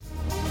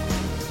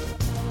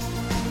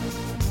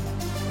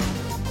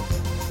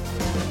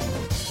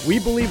We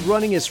believe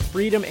running is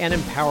freedom and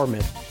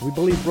empowerment. We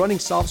believe running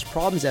solves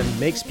problems and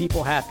makes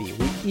people happy.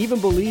 We even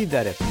believe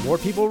that if more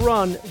people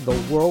run,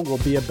 the world will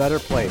be a better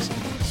place.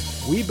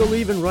 We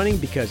believe in running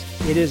because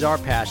it is our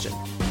passion.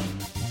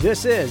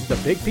 This is the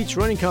Big Peach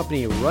Running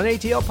Company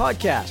RUNATL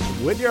Podcast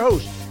with your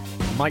host,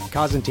 Mike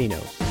Cosentino.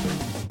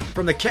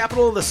 From the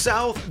capital of the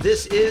South,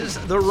 this is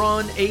the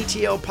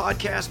RUNATL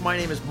Podcast. My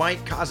name is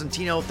Mike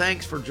Cosentino.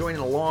 Thanks for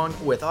joining along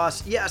with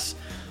us. Yes,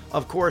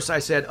 of course, I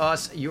said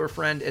us, your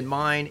friend and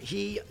mine.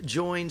 He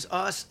joins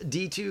us,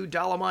 D2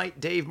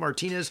 Dolomite, Dave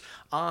Martinez,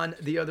 on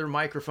the other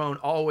microphone,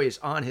 always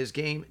on his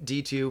game.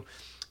 D2,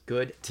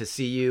 good to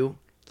see you.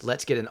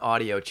 Let's get an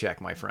audio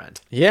check, my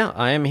friend. Yeah,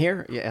 I am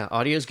here. Yeah,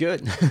 audio's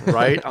good.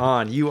 Right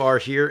on. You are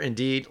here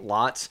indeed.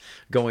 Lots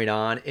going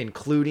on,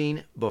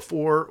 including,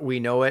 before we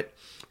know it,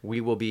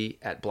 we will be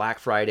at Black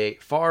Friday.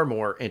 Far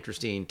more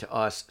interesting to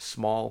us,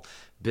 Small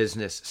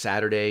Business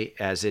Saturday,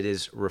 as it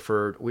is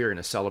referred. We are going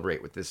to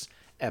celebrate with this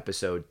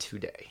episode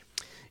today.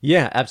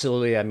 Yeah,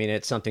 absolutely. I mean,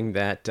 it's something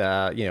that,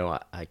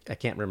 I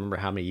can't remember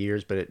how many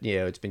years, but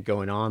it's been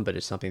going on, but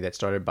it's something that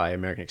started by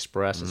American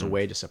Express as a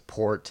way to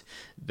support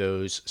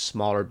those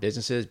smaller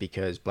businesses,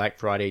 because Black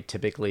Friday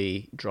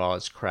typically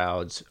draws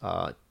crowds,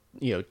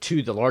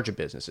 to the larger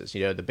businesses,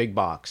 the big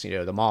box,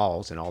 the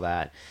malls and all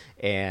that.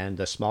 And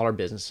the smaller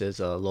businesses,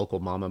 local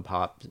mom and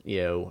pop,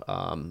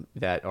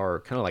 that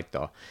are kind of like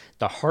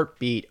the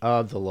heartbeat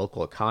of the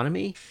local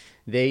economy,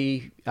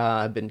 they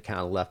have been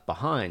kind of left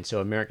behind. So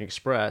American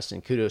Express,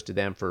 and kudos to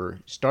them for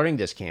starting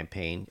this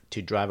campaign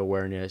to drive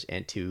awareness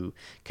and to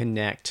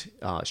connect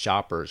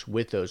shoppers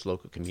with those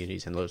local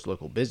communities and those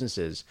local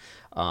businesses,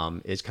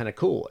 is kind of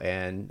cool.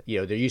 And,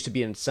 there used to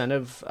be an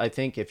incentive, I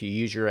think, if you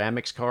use your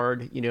Amex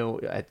card,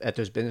 at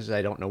those businesses.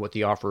 I don't know what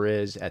the offer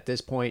is at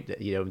this point.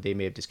 They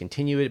may have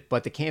discontinued it,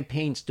 but the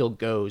campaign still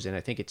goes. And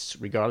I think it's,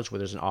 regardless whether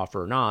there's an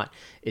offer or not,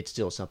 it's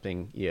still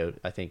something,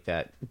 I think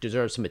that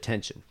deserves some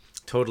attention.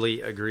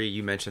 Totally agree.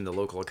 You mentioned the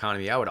local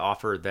economy. I would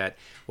offer that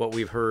what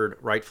we've heard,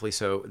 rightfully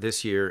so,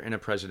 this year in a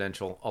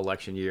presidential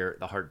election year,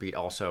 the heartbeat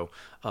also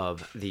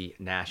of the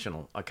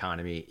national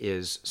economy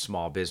is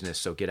small business.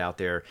 So get out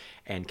there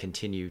and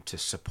continue to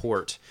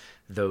support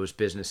those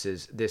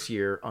businesses this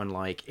year,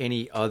 unlike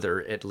any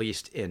other, at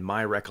least in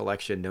my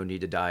recollection. No need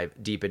to dive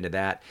deep into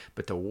that.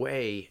 But the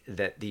way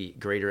that the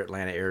greater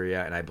Atlanta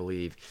area, and I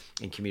believe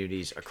in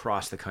communities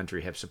across the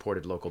country, have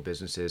supported local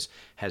businesses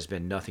has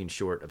been nothing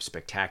short of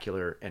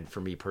spectacular. And for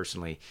me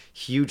personally,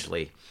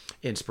 hugely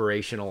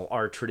inspirational.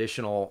 Our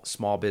traditional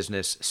Small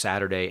Business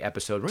Saturday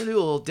episode, we're going to do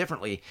a little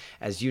differently,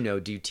 as you know,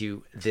 due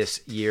to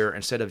this year.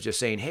 Instead of just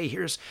saying, hey,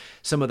 here's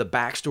some of the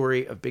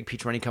backstory of Big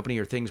Peach Running Company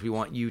or things we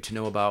want you to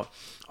know about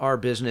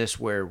our business,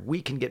 where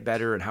we can get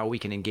better and how we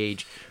can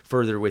engage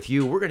further with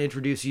you, we're going to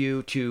introduce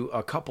you to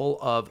a couple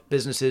of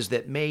businesses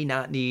that may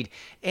not need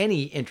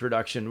any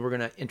introduction. We're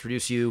going to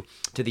introduce you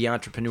to the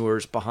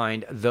entrepreneurs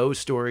behind those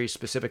stories.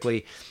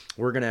 Specifically,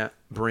 we're going to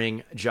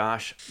bring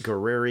Josh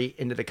Guerrieri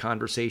into the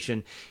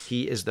conversation.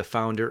 He is the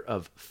founder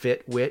of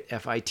FitWit,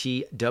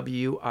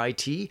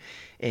 FITWIT,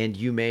 and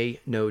you may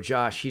know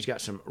Josh. He's got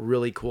some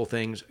really cool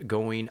things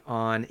going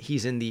on.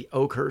 He's in the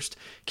Oakhurst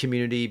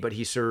community, but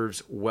he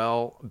serves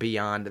well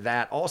beyond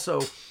that.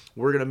 Also,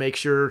 we're going to make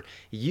sure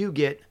you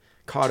get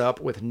caught up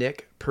with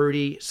Nick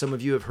Purdy. Some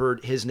of you have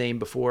heard his name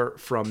before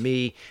from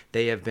me.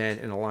 They have been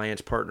an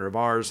alliance partner of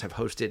ours, have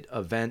hosted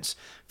events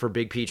for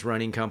Big Peach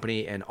Running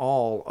Company, and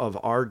all of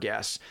our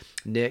guests.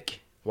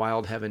 Nick,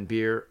 Wild Heaven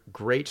Beer,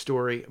 great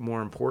story.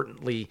 More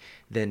importantly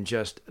than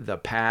just the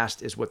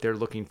past is what they're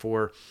looking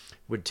for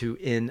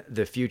in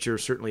the future.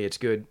 Certainly it's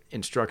good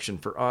instruction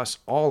for us,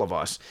 all of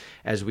us,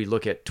 as we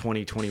look at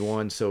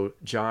 2021. So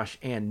Josh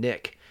and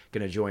Nick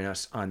going to join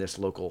us on this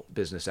local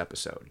business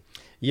episode.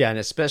 Yeah, and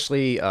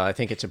especially I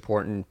think it's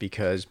important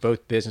because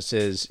both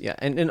businesses,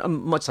 and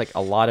much like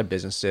a lot of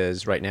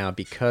businesses right now,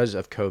 because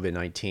of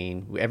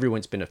COVID-19,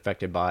 everyone's been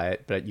affected by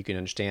it. But you can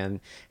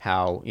understand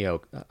how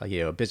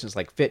a business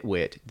like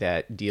FitWit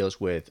that deals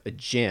with a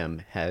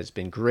gym has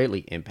been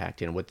greatly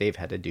impacted and what they've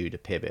had to do to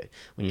pivot.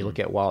 When you look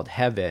at Wild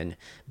Heaven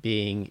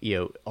being,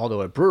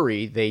 although a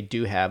brewery, they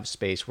do have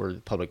space where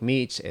the public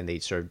meets and they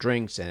serve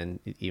drinks and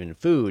even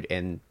food.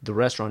 And the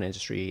restaurant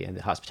industry and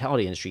the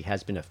hospitality industry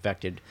has been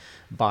affected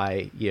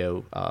by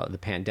the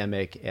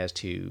pandemic as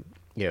to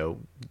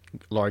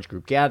large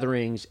group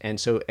gatherings, and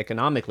so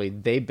economically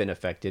they've been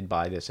affected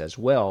by this as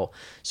well.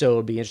 So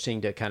it'll be interesting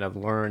to kind of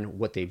learn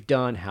what they've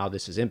done, how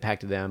this has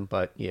impacted them.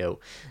 But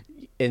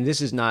and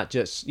this is not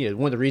just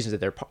one of the reasons that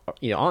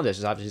they're on this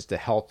is obviously just the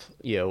health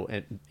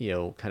and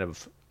kind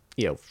of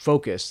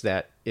focus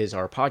that is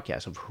our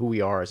podcast of who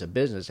we are as a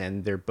business,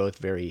 and they're both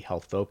very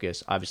health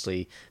focused.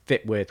 Obviously,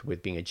 FitWit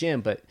with being a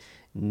gym, but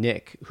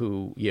Nick,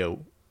 who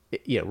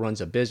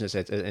runs a business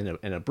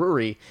in a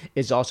brewery,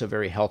 is also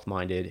very health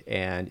minded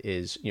and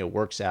is,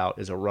 works out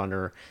as a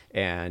runner.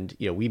 And,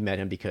 we met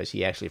him because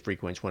he actually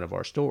frequents one of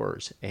our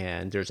stores,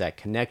 and there's that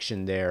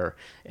connection there.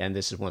 And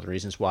this is one of the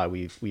reasons why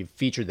we've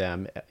featured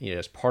them,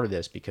 as part of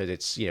this, because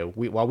it's,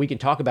 while we can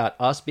talk about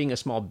us being a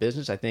small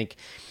business, I think,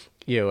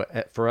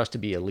 for us to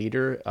be a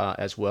leader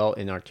as well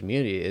in our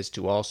community is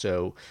to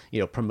also,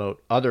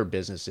 promote other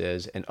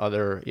businesses and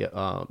other,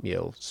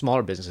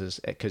 smaller businesses,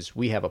 because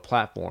we have a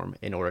platform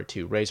in order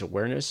to raise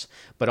awareness,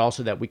 but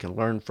also that we can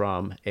learn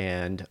from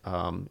and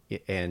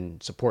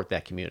support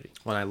that community.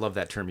 Well, I love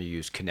that term you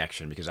use,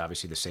 connection, because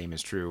obviously the same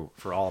is true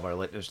for all of our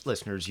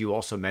listeners. You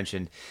also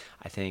mentioned,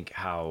 I think,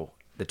 how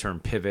the term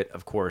pivot,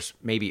 of course,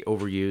 maybe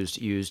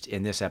used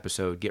in this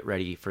episode. Get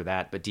ready for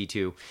that. But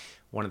D2,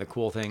 one of the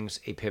cool things,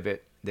 a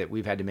pivot that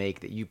we've had to make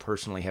that you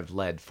personally have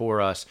led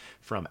for us,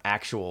 from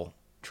actual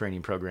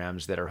training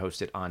programs that are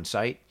hosted on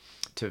site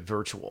to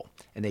virtual,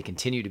 and they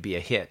continue to be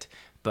a hit,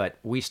 but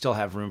we still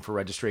have room for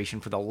registration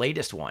for the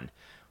latest one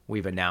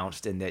we've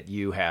announced and that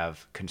you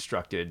have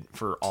constructed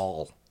for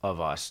all of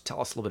us.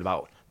 Tell us a little bit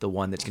about the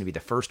one that's going to be the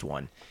first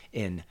one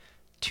in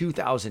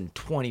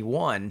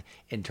 2021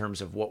 in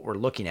terms of what we're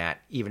looking at,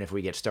 even if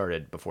we get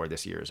started before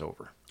this year is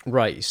over.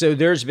 Right. So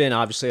there's been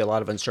obviously a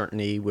lot of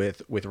uncertainty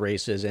with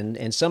races,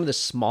 and some of the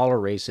smaller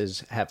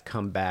races have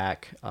come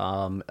back,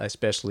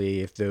 especially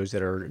if those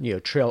that are,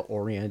 trail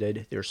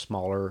oriented. They're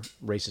smaller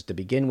races to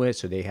begin with,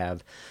 so they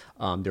have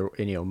they're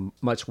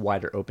much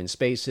wider open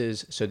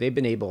spaces, so they've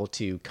been able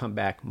to come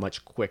back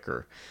much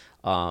quicker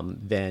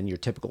than your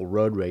typical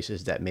road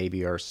races that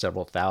maybe are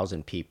several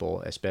thousand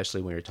people,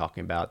 especially when you're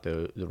talking about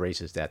the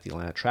races that the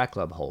Atlanta Track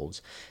Club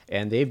holds.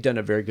 And they've done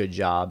a very good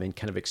job in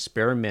kind of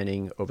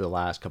experimenting over the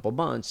last couple of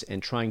months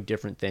and trying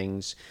different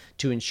things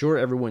to ensure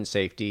everyone's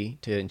safety,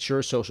 to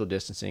ensure social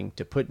distancing,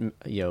 to put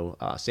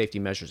safety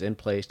measures in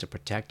place to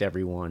protect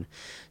everyone.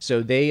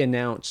 So they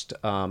announced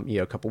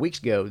a couple weeks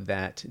ago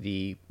that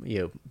the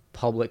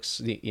Publix,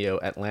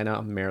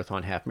 Atlanta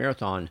Marathon, Half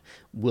Marathon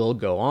will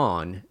go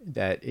on,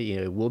 that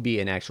will be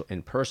an actual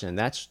in person.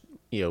 That's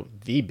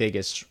the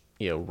biggest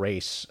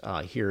race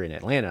here in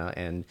Atlanta,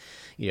 and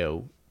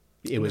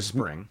it was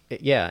spring.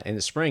 In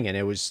the spring, and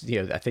it was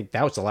I think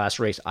that was the last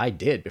race I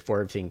did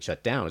before everything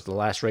shut down. It was the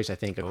last race I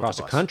think across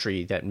the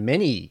country that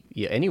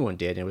anyone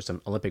did. And it was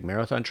some Olympic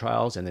marathon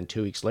trials, and then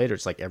 2 weeks later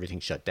it's like everything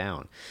shut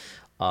down.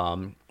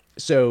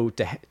 So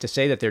to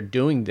say that they're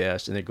doing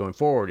this and they're going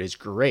forward is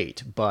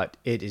great, but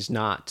it is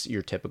not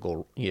your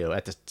typical,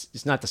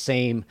 it's not the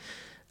same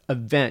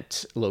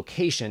event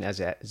location as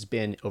it has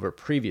been over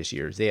previous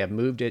years. They have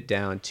moved it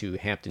down to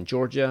Hampton,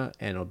 Georgia,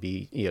 and it'll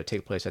be,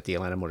 take place at the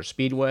Atlanta Motor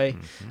Speedway.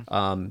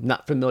 Mm-hmm.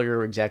 Not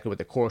familiar exactly what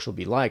the course will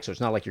be like, so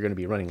it's not like you're going to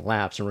be running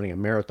laps and running a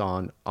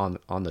marathon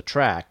on the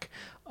track.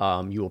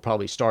 You will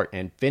probably start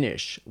and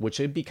finish, which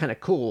would be kind of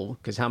cool,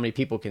 because how many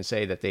people can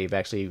say that they've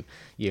actually,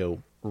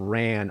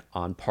 ran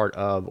on part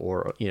of,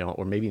 or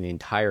maybe the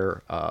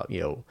entire,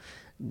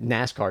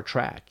 NASCAR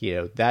track,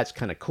 that's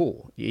kind of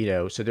cool,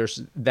 so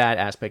there's that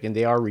aspect, and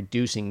they are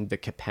reducing the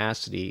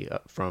capacity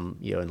from,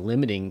 and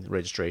limiting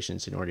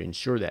registrations in order to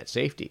ensure that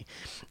safety.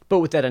 But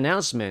with that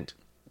announcement,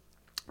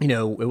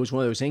 it was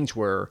one of those things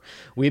where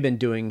we've been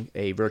doing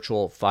a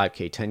virtual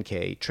 5K,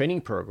 10K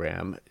training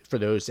program for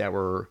those that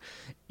were,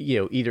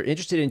 either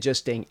interested in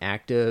just staying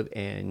active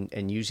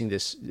and using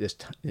this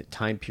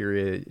time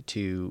period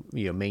to,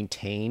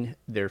 maintain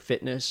their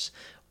fitness,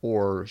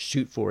 or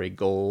shoot for a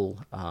goal,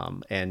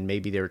 and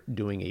maybe they're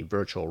doing a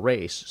virtual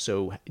race.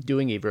 So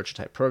doing a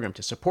virtual type program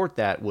to support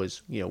that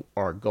was,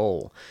 our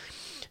goal.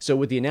 So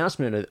with the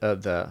announcement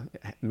of the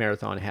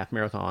marathon, half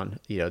marathon,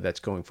 that's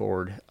going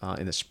forward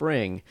in the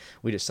spring,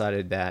 we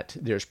decided that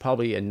there's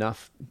probably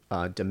enough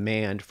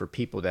demand for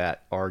people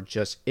that are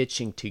just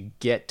itching to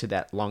get to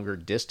that longer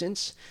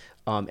distance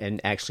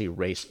and actually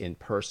race in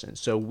person.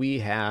 So we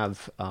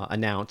have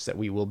announced that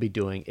we will be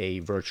doing a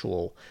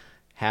virtual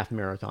half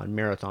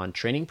marathon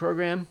training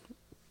program.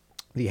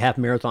 The half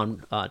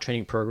marathon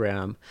training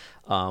program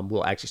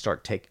will actually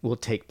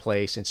take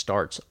place and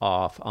starts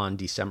off on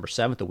December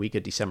 7th, the week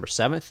of December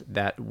 7th.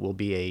 That will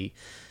be a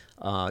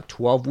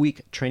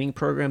 12-week training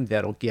program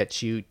that'll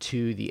get you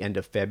to the end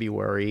of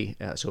February,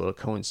 so it'll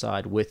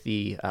coincide with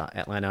the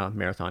Atlanta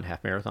Marathon,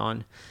 half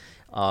marathon.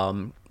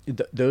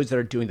 Those that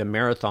are doing the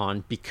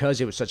marathon, because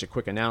it was such a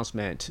quick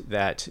announcement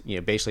that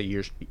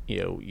basically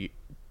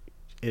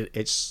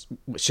it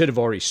should have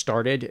already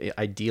started.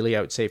 Ideally,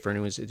 I would say for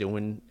anyone who's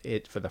doing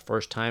it for the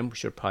first time, we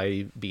should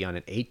probably be on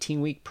an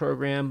 18-week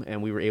program,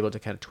 and we were able to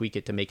kind of tweak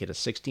it to make it a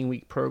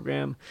 16-week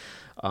program.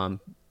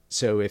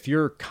 So if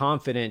you're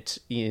confident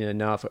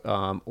enough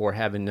or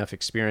have enough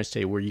experience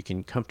today where you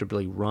can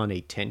comfortably run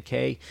a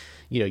 10K,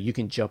 you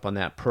can jump on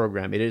that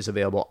program. It is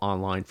available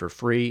online for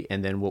free.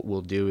 And then what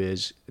we'll do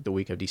is the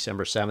week of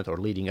December 7th or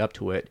leading up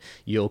to it,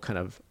 you'll kind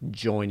of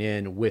join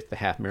in with the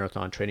half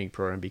marathon training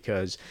program,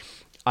 because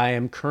I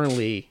am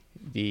currently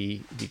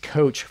the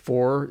coach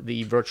for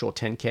the virtual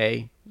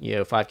 10K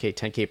 5K,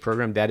 10K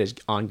program that is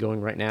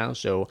ongoing right now.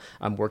 So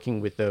I'm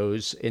working with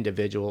those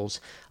individuals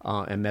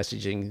and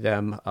messaging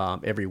them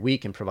every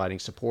week and providing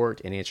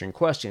support and answering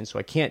questions. So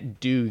I can't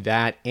do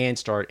that and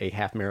start a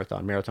half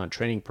marathon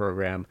training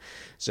program.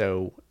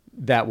 So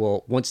that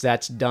will, once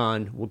that's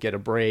done, we'll get a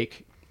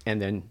break. And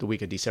then the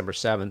week of December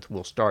 7th,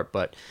 we'll start.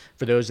 But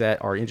for those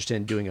that are interested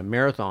in doing a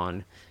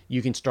marathon,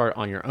 you can start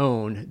on your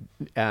own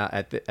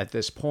at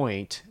this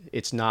point.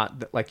 It's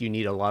not like you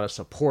need a lot of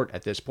support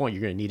at this point.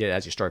 You're going to need it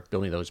as you start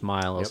building those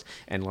miles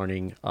and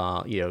learning,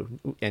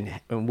 and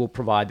we'll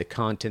provide the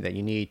content that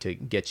you need to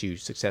get you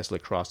successfully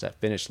across that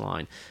finish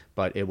line.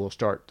 But it will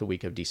start the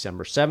week of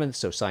December 7th.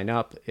 So sign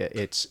up.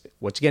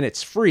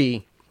 It's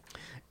free.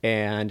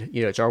 And,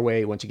 it's our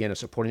way, once again, of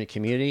supporting the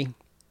community.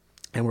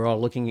 And we're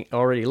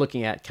already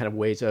looking at kind of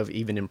ways of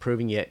even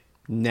improving it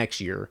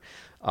next year.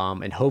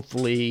 And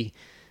hopefully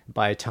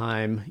by the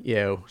time,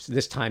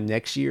 this time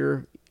next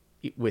year,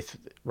 with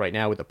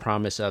the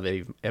promise of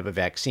a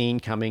vaccine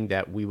coming,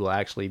 that we will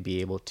actually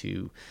be able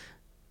to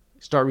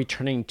start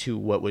returning to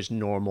what was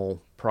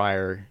normal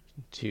prior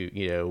to,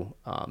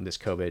 this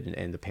COVID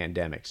and the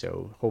pandemic.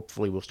 So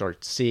hopefully we'll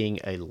start seeing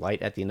a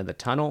light at the end of the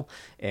tunnel,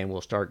 and we'll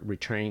start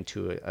returning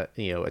to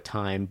a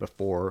time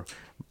before,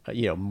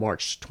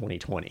 March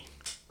 2020.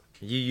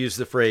 You use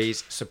the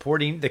phrase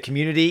supporting the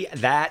community.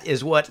 That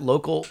is what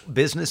local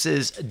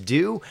businesses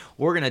do.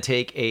 We're going to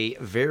take a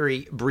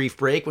very brief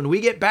break. When we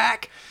get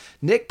back,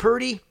 Nick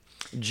Purdy,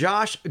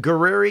 Josh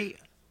Guerrieri,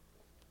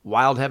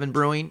 Wild Heaven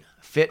Brewing,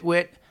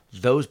 FitWit,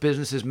 those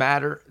businesses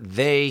matter.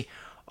 They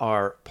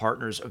are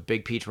partners of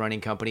Big Peach Running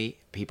Company,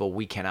 people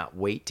we cannot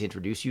wait to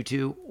introduce you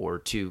to or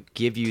to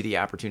give you the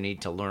opportunity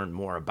to learn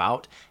more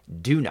about.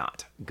 Do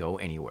not go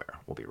anywhere.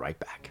 We'll be right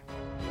back.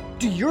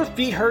 Do your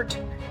feet hurt?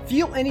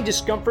 Feel any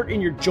discomfort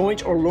in your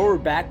joints or lower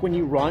back when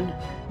you run?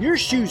 Your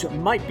shoes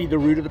might be the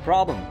root of the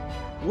problem.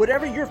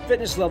 Whatever your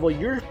fitness level,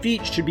 your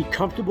feet should be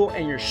comfortable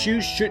and your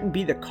shoes shouldn't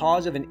be the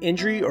cause of an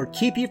injury or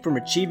keep you from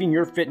achieving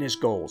your fitness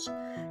goals.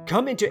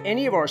 Come into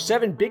any of our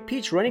 7 Big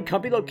Peach Running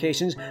Company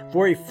locations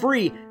for a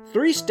free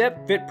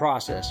 3-step fit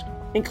process,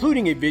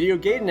 including a video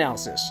gait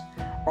analysis.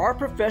 Our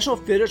professional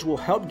fitters will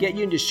help get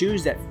you into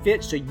shoes that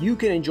fit so you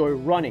can enjoy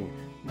running,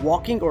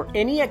 walking, or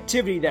any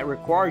activity that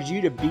requires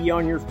you to be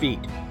on your feet.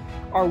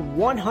 Our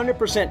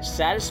 100%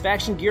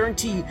 satisfaction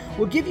guarantee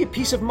will give you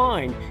peace of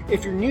mind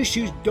if your new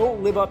shoes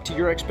don't live up to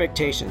your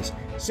expectations.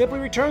 Simply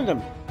return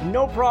them.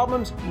 No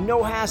problems,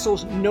 no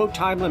hassles, no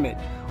time limit.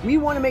 We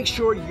want to make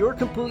sure you're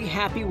completely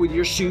happy with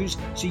your shoes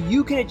so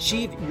you can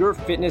achieve your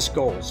fitness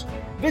goals.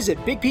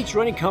 Visit Big Peach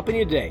Running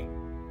Company today.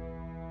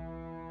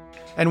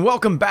 And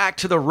welcome back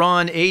to the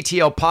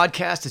RUNATL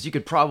Podcast. As you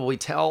could probably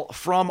tell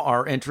from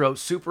our intro,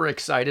 super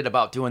excited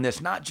about doing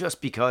this, not just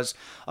because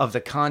of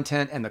the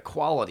content and the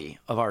quality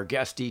of our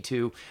guest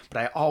D2, but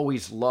I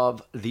always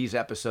love these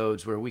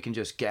episodes where we can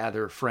just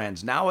gather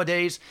friends.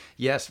 Nowadays,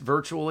 yes,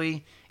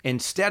 virtually,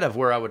 instead of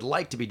where I would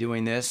like to be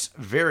doing this,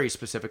 very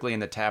specifically in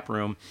the tap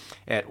room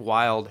at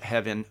Wild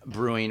Heaven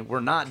Brewing.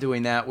 We're not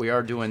doing that. We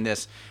are doing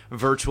this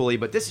virtually,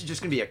 but this is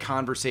just going to be a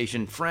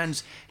conversation,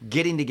 friends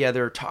getting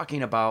together,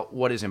 talking about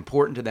what is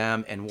important to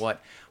them and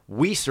what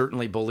we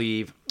certainly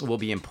believe will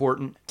be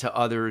important to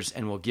others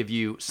and will give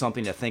you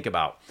something to think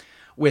about.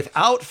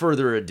 Without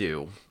further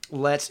ado,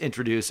 let's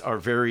introduce our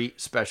very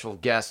special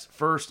guest.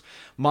 First,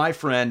 my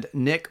friend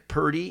Nick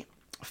Purdy,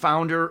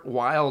 founder,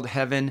 Wild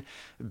Heaven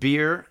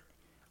Beer.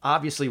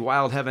 Obviously,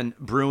 Wild Heaven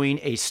Brewing,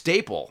 a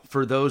staple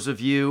for those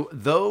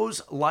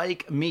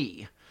like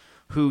me,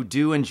 who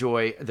do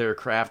enjoy their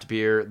craft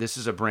beer. This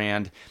is a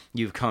brand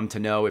you've come to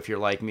know. If you're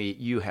like me,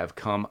 you have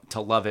come to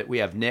love it. We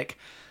have Nick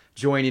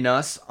joining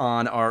us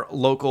on our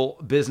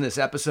local business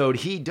episode.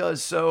 He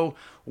does so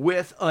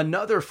with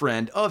another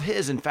friend of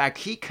his. In fact,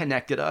 he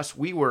connected us.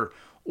 We were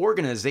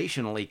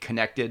organizationally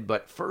connected,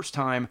 but first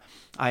time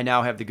I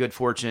now have the good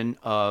fortune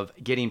of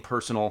getting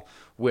personal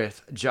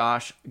with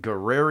Josh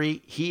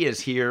Guerrieri. He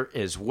is here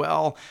as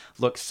well.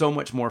 Look so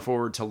much more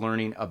forward to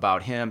learning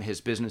about him.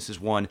 His business is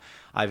one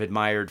I've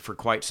admired for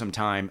quite some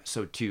time.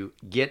 So to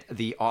get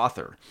the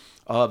author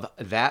of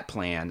that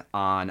plan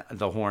on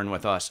the horn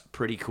with us,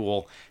 pretty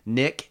cool.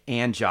 Nick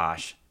and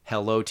Josh,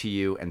 hello to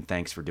you, and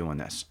thanks for doing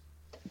this.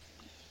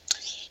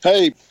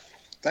 Hey,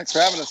 thanks for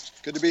having us.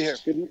 Good to be here.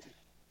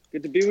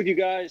 Good to be with you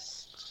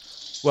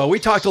guys. Well, we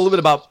talked a little bit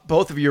about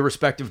both of your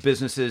respective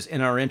businesses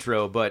in our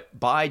intro, but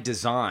by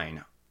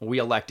design, we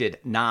elected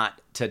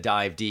not to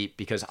dive deep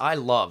because I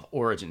love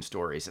origin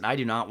stories and I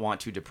do not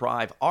want to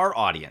deprive our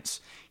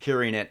audience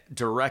hearing it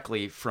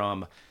directly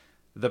from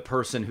the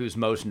person who's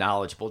most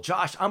knowledgeable.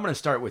 Josh, I'm going to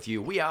start with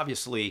you. We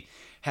obviously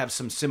have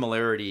some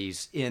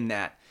similarities in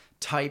that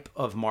type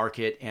of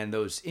market and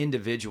those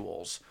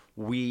individuals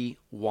we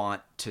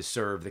want to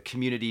serve, the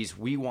communities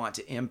we want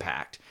to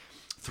impact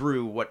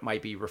through what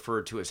might be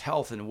referred to as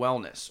health and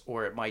wellness,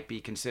 or it might be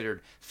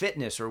considered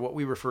fitness, or what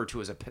we refer to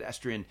as a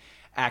pedestrian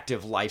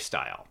active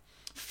lifestyle.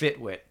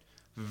 FitWit,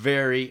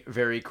 very,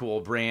 very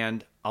cool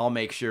brand. I'll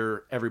make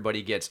sure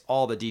everybody gets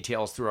all the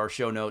details through our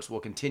show notes.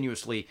 We'll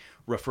continuously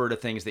refer to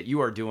things that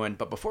you are doing.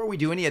 But before we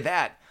do any of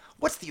that,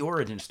 What's the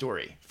origin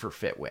story for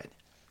FitWit?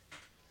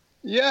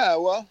 Yeah,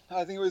 well,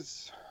 I think we're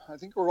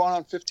going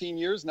on 15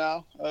 years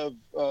now of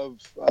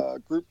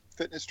group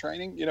fitness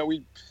training.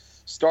 We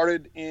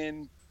started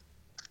in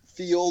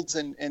fields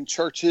and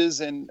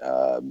churches and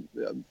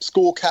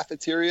school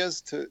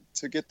cafeterias to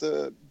get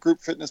the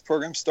group fitness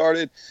program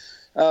started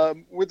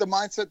with the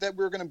mindset that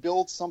we were going to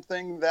build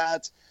something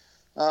that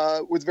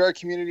was very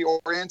community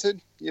oriented.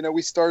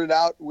 We started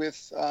out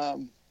with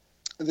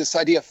this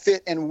idea of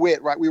fit and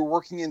wit, right? We were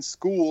working in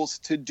schools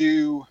to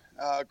do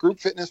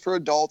group fitness for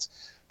adults,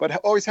 but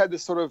always had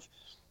this sort of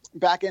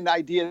back end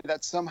idea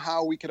that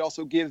somehow we could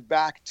also give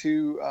back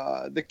to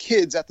the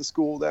kids at the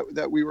school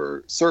that we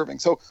were serving.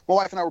 So my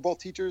wife and I were both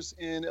teachers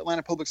in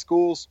Atlanta Public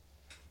Schools.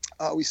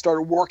 We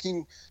started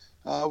working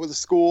with a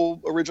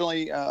school,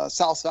 originally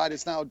Southside,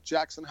 it's now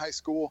Jackson High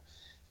School.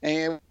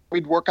 And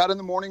we'd work out in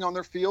the morning on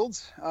their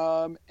fields.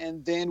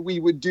 And then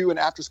we would do an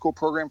after school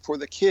program for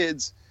the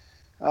kids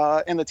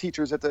and the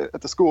teachers at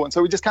the school. And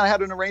so we just kind of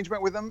had an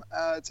arrangement with them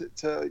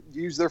to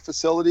use their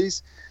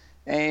facilities.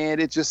 And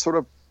it just sort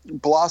of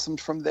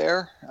blossomed from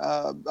there.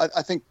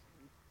 I think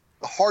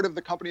the heart of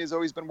the company has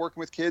always been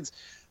working with kids.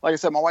 Like I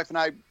said, my wife and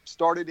I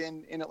started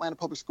in Atlanta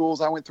Public Schools.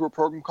 I went through a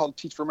program called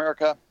Teach for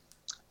America,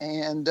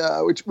 and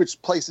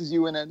which places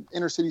you in an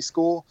inner city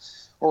school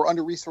or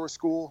under-resourced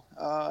school.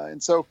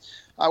 And so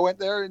I went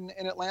there in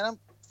Atlanta,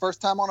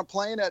 first time on a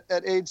plane at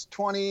age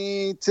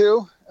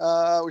 22,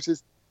 which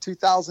is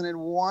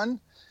 2001,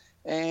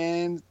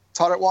 and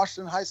taught at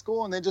Washington High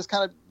School, and then just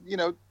kind of,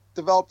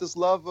 developed this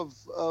love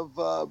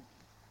of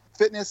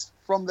fitness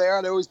from there.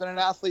 I'd always been an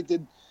athlete,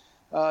 did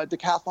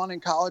decathlon in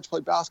college,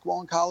 played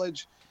basketball in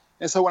college.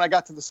 And so when I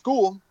got to the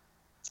school,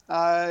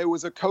 I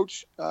was a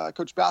coach,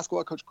 coached basketball,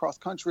 I coached cross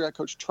country, I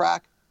coached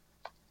track,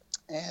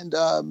 and,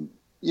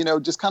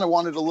 just kind of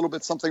wanted a little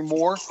bit something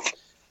more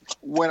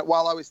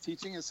while I was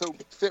teaching. And so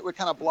FitWit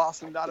kind of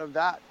blossomed out of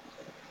that.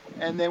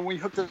 And then we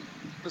hooked up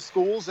the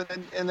schools.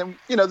 And then,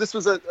 this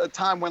was a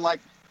time when like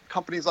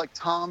companies like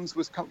Tom's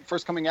was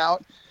first coming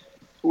out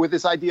with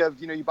this idea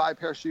of, you buy a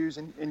pair of shoes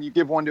and you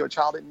give one to a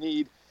child in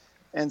need.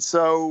 And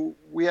so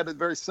we had a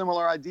very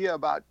similar idea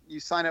about you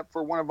sign up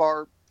for one of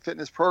our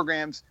fitness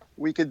programs,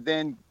 we could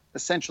then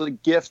essentially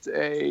gift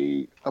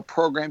a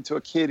program to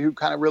a kid who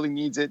kind of really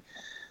needs it.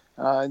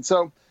 And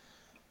so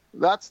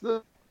that's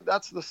the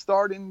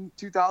start in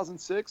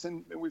 2006.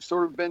 And we've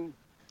sort of been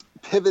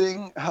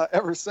pivoting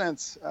ever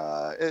since.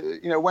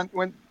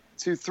 Went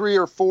to 3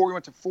 or 4. We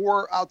went to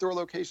 4 outdoor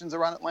locations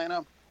around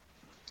Atlanta,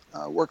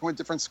 working with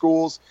different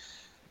schools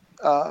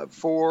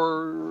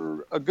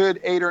for a good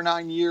 8 or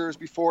 9 years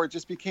before it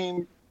just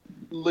became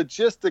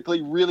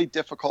logistically really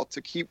difficult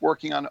to keep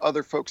working on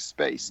other folks'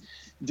 space,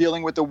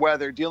 dealing with the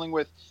weather, dealing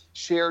with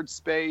shared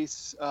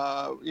space.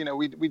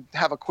 We'd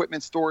have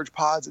equipment storage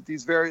pods at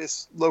these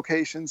various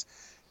locations.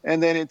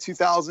 And then in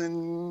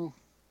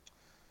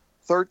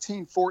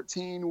 2013,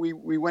 14,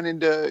 we went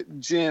into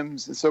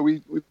gyms. And so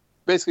we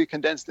basically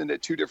condensed into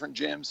 2 different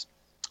gyms.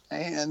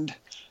 And,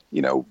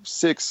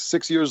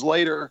 6 years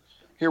later,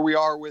 here we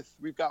are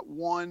we've got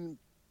one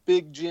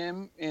big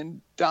gym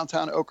in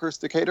downtown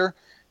Oakhurst, Decatur.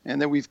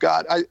 And then we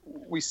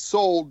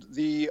sold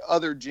the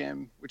other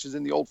gym, which is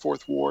in the old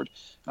 4th Ward.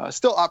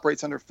 Still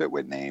operates under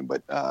FitWit name,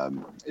 but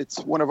it's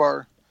one of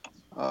our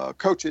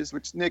coaches,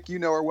 which Nick, you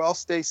know her well,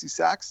 Stacy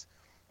Sachs.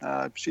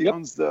 She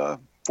owns the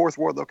 4th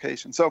Ward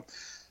location. So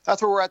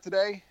that's where we're at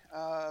today.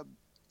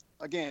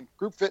 Again,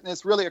 group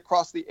fitness really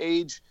across the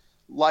age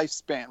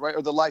lifespan, right?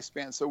 Or the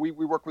lifespan. So we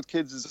work with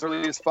kids as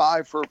early as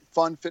 5 for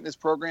fun fitness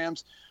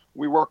programs.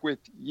 We work with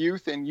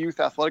youth and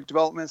youth athletic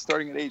development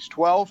starting at age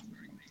 12.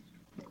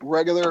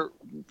 Regular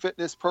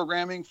fitness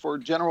programming for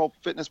general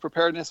fitness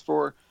preparedness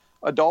for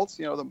adults,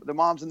 the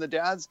moms and the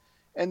dads.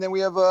 And then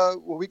we have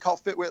what we call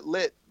FitWit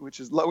Lit, which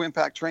is low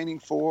impact training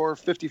for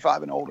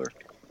 55 and older.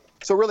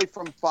 So really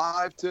from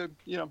 5 to,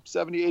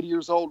 70, 80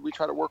 years old, we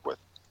try to work with.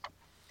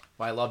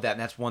 Well, I love that. And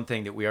that's one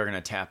thing that we are going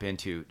to tap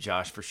into,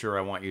 Josh, for sure.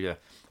 I want you to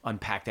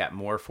unpack that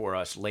more for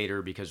us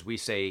later, because we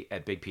say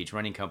at Big Peach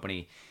Running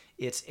Company,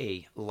 it's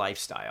a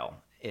lifestyle.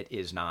 It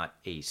is not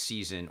a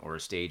season or a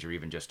stage or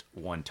even just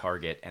one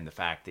target. And the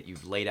fact that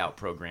you've laid out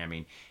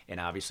programming and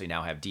obviously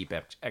now have deep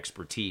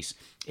expertise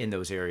in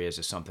those areas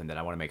is something that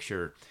I want to make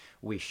sure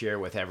we share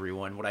with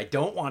everyone. What I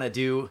don't want to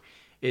do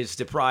is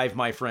deprive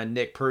my friend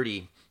Nick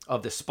Purdy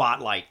of the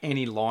spotlight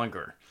any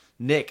longer.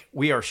 Nick,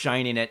 we are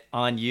shining it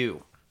on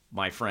you,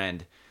 my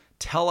friend.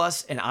 Tell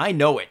us, and I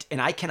know it,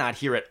 and I cannot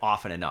hear it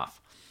often enough.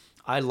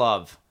 I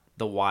love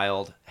the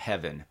Wild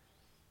Heaven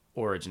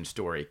origin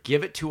story.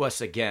 Give it to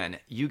us again.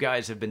 You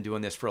guys have been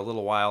doing this for a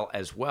little while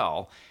as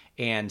well.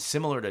 And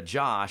similar to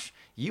Josh,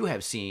 you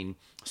have seen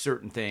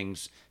certain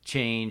things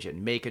change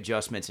and make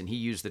adjustments. And he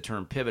used the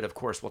term pivot. Of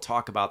course, we'll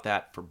talk about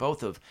that for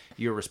both of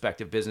your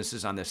respective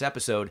businesses on this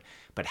episode.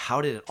 But how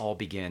did it all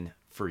begin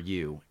for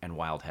you and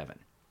Wild Heaven?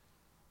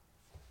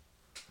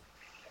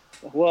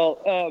 Well,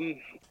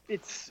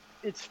 it's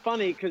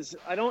funny because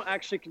I don't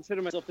actually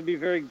consider myself to be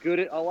very good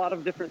at a lot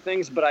of different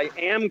things, but I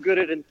am good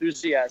at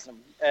enthusiasm.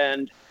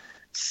 And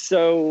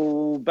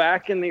So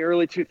back in the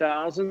early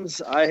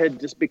 2000s, I had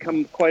just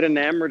become quite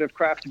enamored of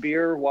craft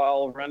beer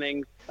while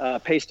running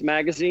Paste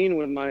Magazine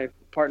with my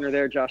partner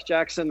there, Josh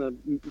Jackson,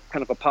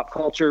 kind of a pop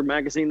culture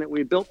magazine that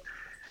we built.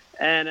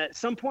 And at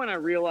some point I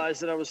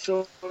realized that I was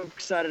so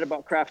excited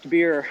about craft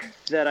beer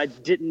that I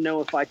didn't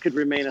know if I could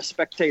remain a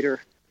spectator.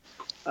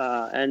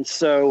 And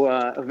so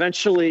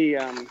eventually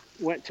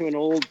went to an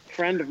old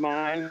friend of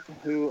mine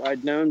who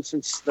I'd known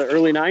since the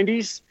early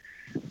 90s,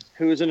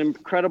 who is an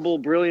incredible,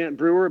 brilliant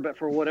brewer, but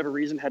for whatever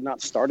reason had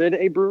not started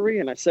a brewery.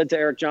 And I said to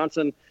Eric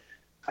Johnson,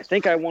 I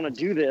think I want to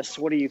do this.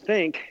 What do you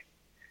think?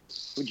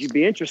 Would you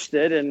be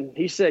interested? And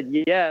he said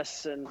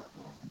yes. And,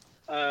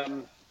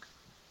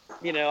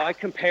 I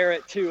compare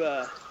it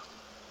to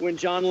when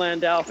John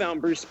Landau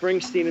found Bruce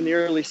Springsteen in the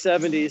early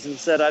 70s and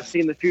said, I've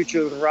seen the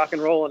future of rock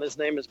and roll, and his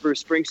name is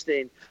Bruce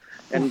Springsteen.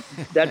 And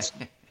that's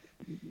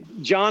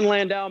John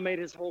Landau made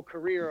his whole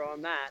career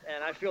on that.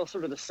 And I feel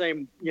sort of the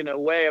same,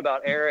 way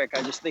about Eric.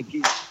 I just think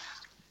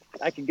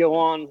I could go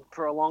on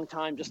for a long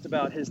time just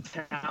about his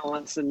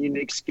talents and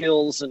unique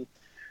skills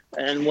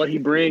and what he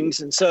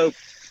brings. And so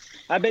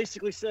I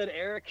basically said,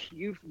 Eric,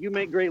 you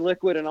make great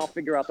liquid and I'll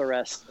figure out the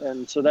rest.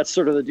 And so that's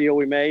sort of the deal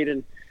we made.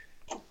 And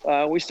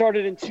we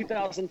started in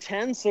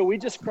 2010. So we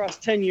just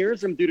crossed 10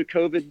 years, and due to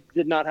COVID,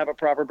 did not have a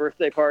proper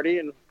birthday party,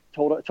 and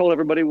told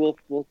everybody we'll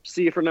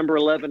see you for number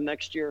 11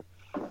 next year.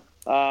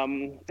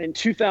 In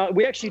 2000,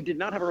 we actually did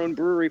not have our own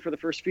brewery for the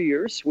first few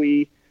years.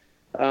 We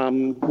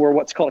were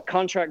what's called a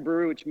contract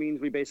brewery, which means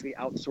we basically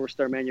outsourced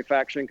our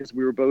manufacturing because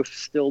we were both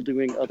still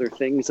doing other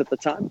things at the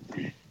time.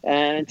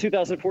 And in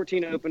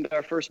 2014, I opened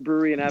our first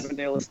brewery in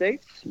Avondale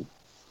Estates.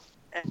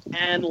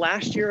 And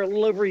last year, a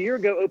little over a year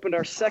ago, opened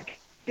our second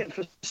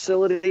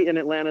facility in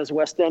Atlanta's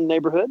West End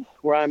neighborhood,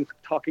 where I'm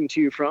talking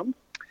to you from.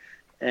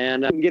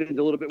 And I can get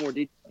into a little bit more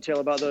detail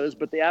about those.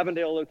 But the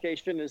Avondale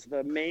location is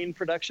the main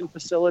production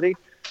facility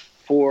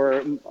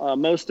for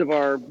most of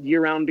our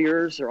year-round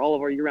beers, or all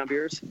of our year-round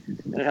beers.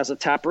 And it has a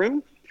tap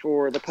room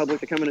for the public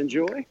to come and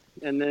enjoy.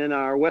 And then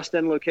our West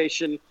End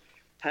location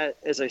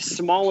is a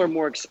smaller,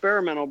 more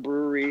experimental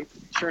brewery,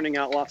 churning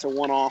out lots of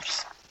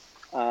one-offs,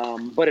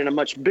 but in a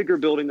much bigger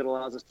building that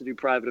allows us to do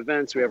private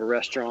events. We have a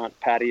restaurant,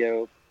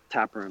 patio,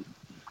 tap room.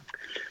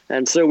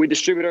 And so we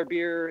distribute our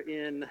beer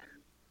in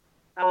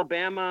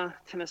Alabama,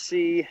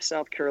 Tennessee,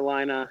 South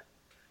Carolina,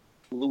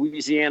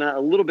 Louisiana,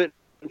 a little bit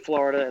in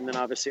Florida, and then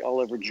obviously all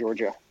over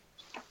Georgia.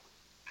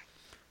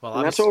 Well,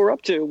 and that's what we're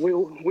up to.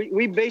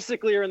 We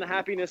basically are in the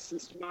happiness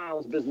and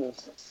smiles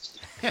business.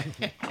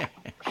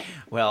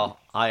 Well,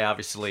 I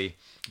obviously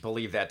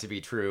believe that to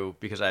be true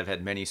because I've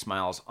had many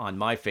smiles on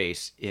my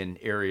face in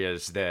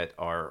areas that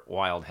are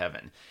wild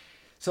heaven.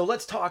 So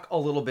let's talk a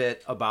little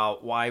bit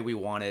about why we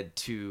wanted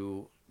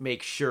to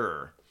make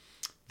sure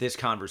this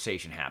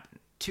conversation happened.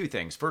 Two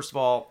things. First of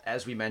all,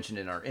 as we mentioned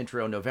in our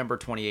intro, November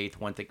 28th,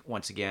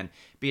 once again,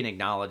 being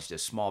acknowledged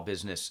as Small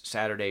Business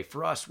Saturday.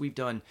 For us, we've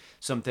done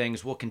some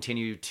things. We'll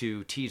continue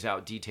to tease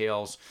out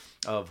details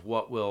of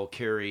what will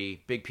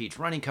carry Big Peach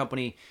Running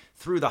Company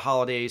through the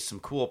holidays, some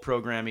cool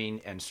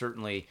programming, and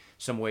certainly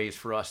some ways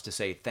for us to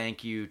say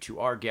thank you to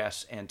our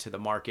guests and to the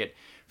market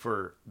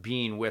for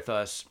being with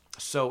us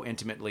so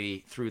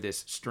intimately through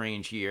this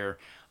strange year.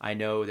 I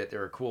know that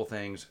there are cool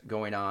things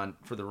going on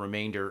for the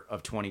remainder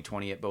of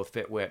 2020 at both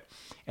FitWit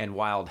and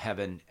Wild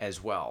Heaven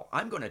as well.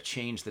 I'm going to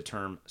change the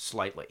term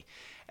slightly.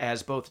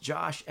 As both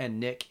Josh and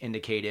Nick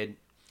indicated,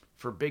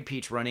 for Big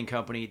Peach Running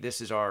Company,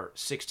 this is our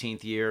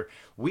 16th year.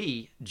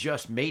 We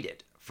just made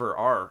it for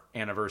our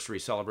anniversary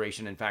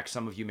celebration. In fact,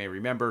 some of you may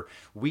remember,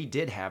 we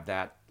did have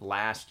that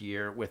last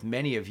year with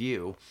many of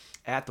you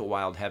at the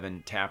Wild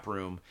Heaven Tap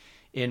Room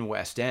in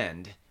West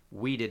End.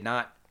 We did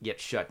not get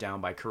shut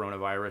down by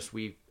coronavirus.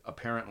 We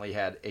apparently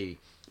had a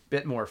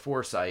bit more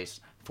foresight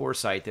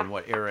than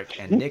what Eric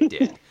and Nick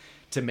did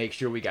to make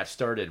sure we got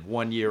started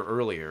 1 year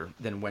earlier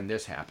than when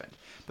this happened.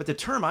 But the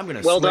term I'm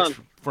going to switch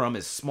from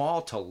is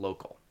small to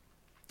local,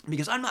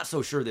 because I'm not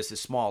so sure this is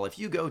small. If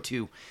you go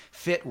to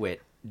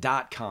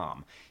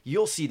FitWit.com,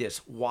 you'll see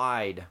this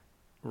wide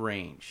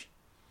range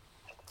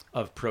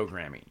of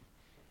programming.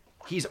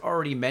 He's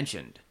already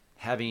mentioned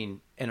having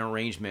an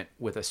arrangement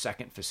with a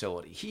second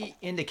facility. He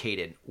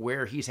indicated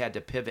where he's had to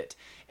pivot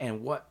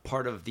and what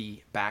part of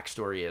the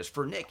backstory is.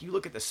 For Nick, you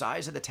look at the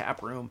size of the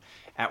tap room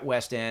at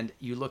West End,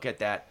 you look at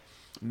that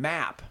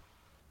map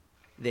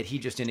that he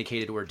just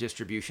indicated where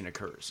distribution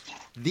occurs.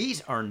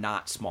 These are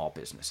not small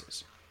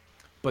businesses,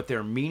 but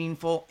they're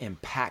meaningful,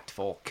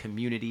 impactful,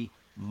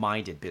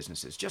 community-minded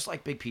businesses, just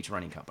like Big Peach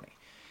Running Company.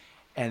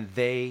 And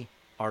they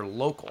are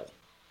local,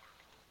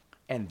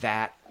 and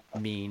that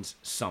means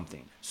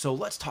something. So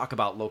let's talk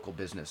about local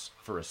business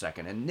for a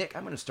second. And Nick,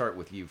 I'm going to start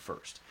with you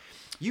first.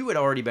 You had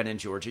already been in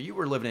Georgia. You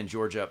were living in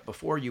Georgia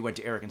before you went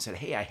to Eric and said,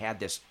 hey, I had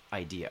this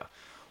idea.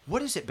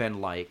 What has it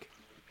been like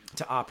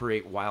to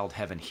operate Wild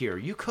Heaven here?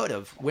 You could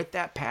have, with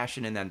that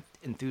passion and that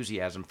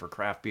enthusiasm for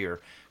craft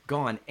beer,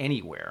 gone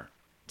anywhere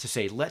to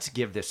say, let's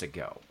give this a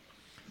go.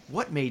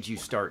 What made you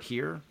start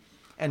here?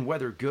 And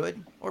whether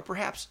good or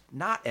perhaps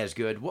not as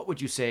good, what would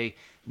you say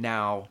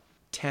now,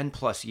 10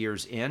 plus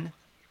years in,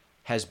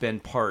 has been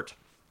part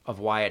of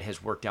why it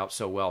has worked out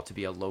so well to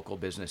be a local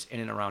business in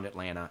and around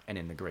Atlanta and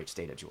in the great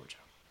state of Georgia?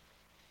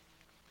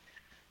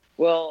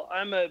 Well,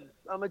 I'm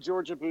a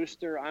Georgia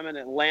booster. I'm an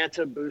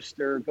Atlanta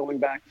booster, going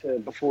back to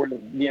before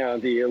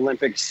the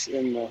Olympics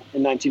in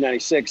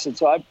 1996, and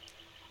so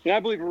I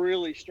believe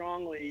really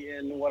strongly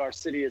in what our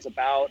city is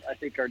about. I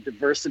think our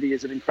diversity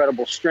is an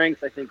incredible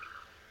strength. I think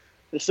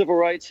the civil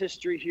rights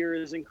history here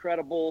is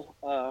incredible.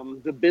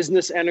 The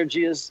business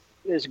energy is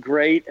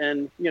great,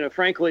 and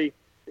frankly,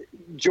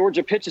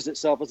 Georgia pitches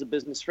itself as a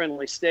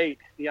business-friendly state.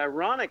 The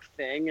ironic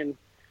thing, and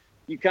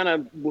you kind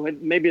of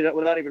maybe that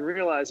without even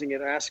realizing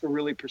it, ask a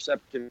really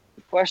perceptive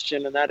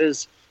question, and that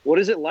is, what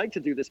is it like to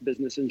do this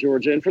business in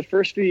Georgia? And for the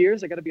first few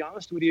years, I got to be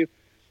honest with you,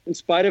 in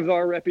spite of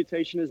our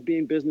reputation as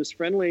being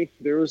business-friendly,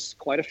 there was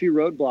quite a few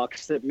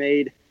roadblocks that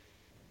made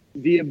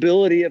the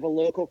ability of a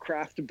local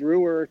craft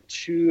brewer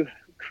to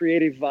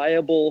create a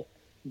viable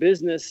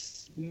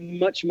business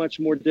much, much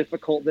more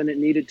difficult than it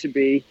needed to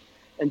be,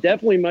 and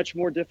definitely much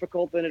more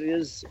difficult than it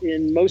is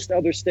in most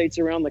other states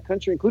around the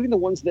country, including the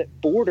ones that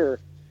border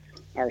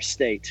our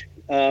state.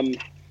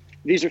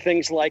 These are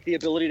things like the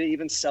ability to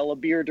even sell a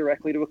beer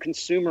directly to a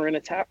consumer in a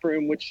tap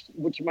room, which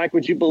Mike,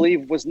 would you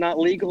believe, was not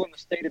legal in the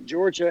state of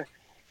Georgia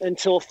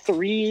until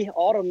 3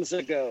 autumns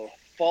ago,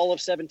 fall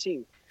of 17.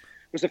 It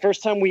was the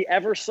first time we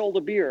ever sold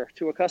a beer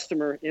to a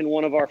customer in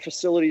one of our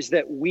facilities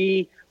that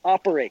we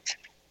operate,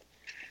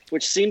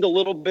 which seemed a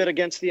little bit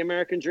against the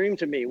American dream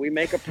to me. We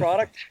make a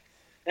product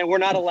and we're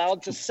not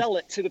allowed to sell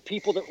it to the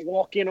people that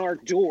walk in our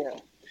door.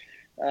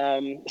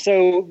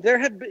 So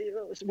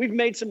we've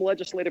made some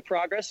legislative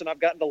progress, and I've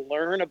gotten to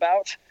learn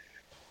about,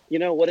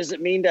 what does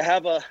it mean to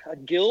have a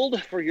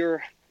guild for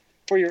your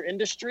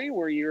industry,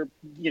 where you're,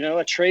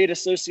 a trade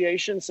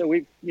association. So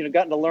we've,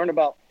 gotten to learn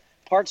about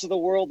parts of the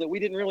world that we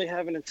didn't really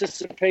have an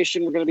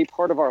anticipation were going to be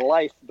part of our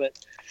life. But,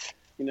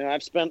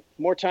 I've spent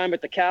more time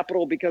at the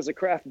Capitol because of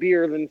craft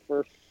beer than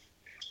for,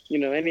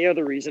 any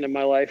other reason in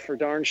my life, for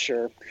darn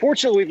sure.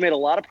 Fortunately, we've made a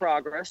lot of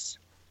progress.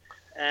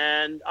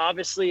 And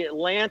obviously,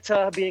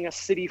 Atlanta, being a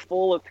city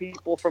full of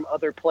people from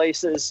other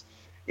places,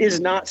 is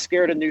not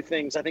scared of new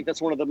things. I think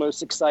that's one of the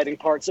most exciting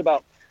parts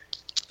about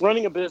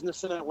running a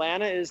business in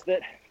Atlanta, is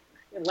that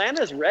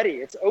Atlanta is ready.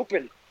 It's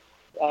open.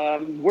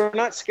 We're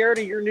not scared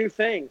of your new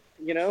thing.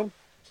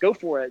 Go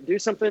for it. Do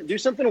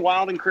something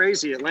wild and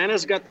crazy.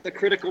 Atlanta's got the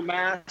critical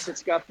mass.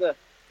 It's got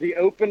the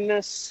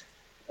openness.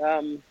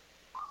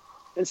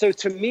 And so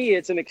to me,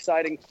 it's an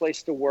exciting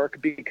place to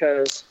work,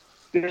 because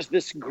there's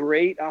this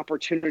great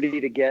opportunity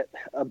to get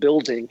a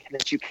building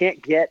that you can't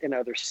get in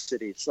other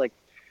cities. Like,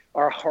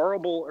 our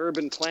horrible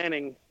urban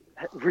planning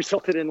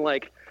resulted in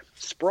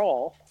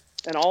sprawl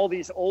and all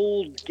these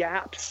old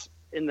gaps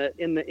in the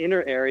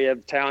inner area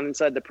of town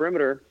inside the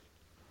perimeter.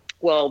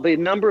 Well, the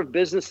number of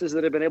businesses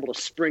that have been able to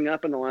spring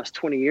up in the last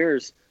 20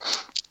 years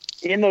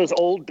in those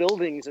old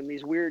buildings and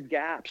these weird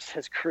gaps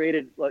has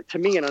created, to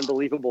me, an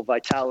unbelievable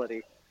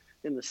vitality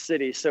in the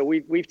city. So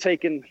we've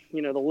taken,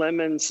 the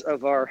lemons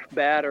of our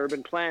bad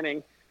urban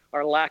planning,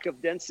 our lack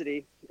of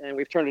density, and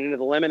we've turned it into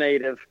the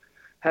lemonade of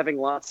having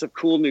lots of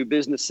cool new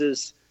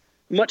businesses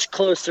much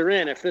closer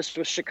in. If this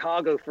was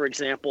Chicago, for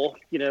example,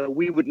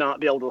 we would not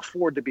be able to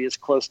afford to be as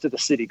close to the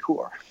city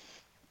core,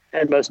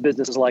 and most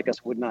businesses like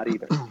us would not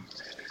either.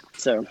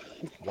 So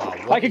wow,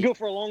 I could go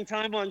for a long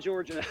time on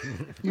Georgia.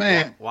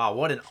 Man. Wow,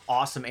 what an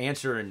awesome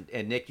answer.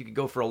 And Nick, you could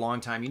go for a long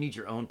time. You need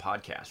your own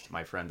podcast,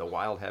 my friend. The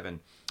Wild Heaven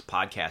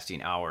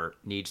Podcasting Hour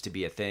needs to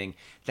be a thing.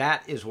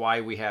 That is why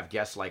we have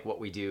guests like what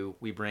we do.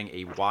 We bring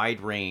a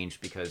wide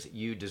range, because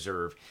you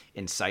deserve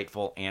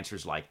insightful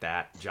answers like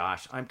that.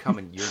 Josh, I'm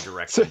coming your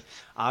direction.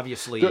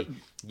 Obviously,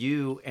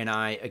 you and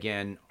I,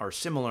 again, are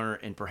similar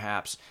in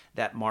perhaps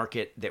that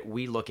market that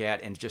we look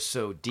at and just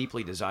so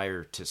deeply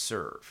desire to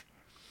serve.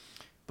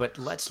 But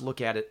let's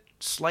look at it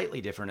slightly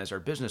different, as our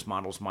business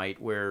models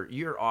might, where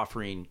you're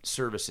offering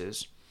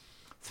services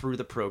through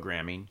the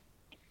programming,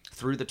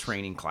 through the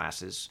training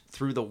classes,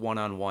 through the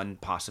one-on-one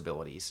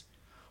possibilities.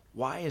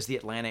 Why is the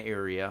Atlanta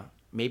area,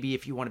 maybe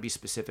if you want to be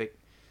specific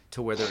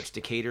to whether it's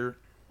Decatur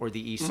or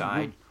the East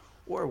Side,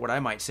 or what I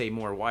might say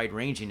more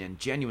wide-ranging, and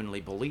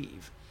genuinely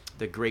believe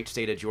the great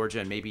state of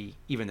Georgia and maybe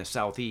even the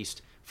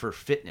Southeast for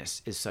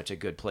fitness is such a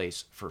good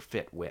place for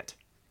FitWit?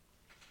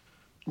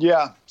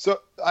 Yeah.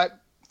 So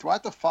do I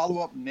have to follow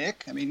up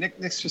Nick? I mean,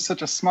 Nick's just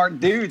such a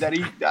smart dude that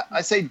I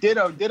say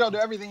ditto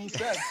to everything he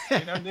said.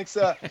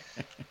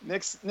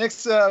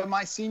 Nick's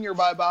my senior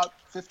by about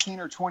 15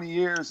 or 20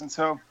 years. And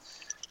so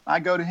I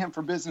go to him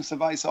for business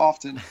advice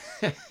often.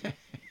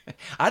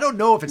 I don't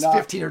know if it's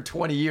 15 or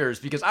 20 years,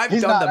 because I've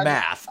done the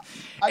math.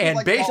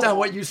 And based on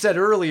what you said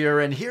earlier,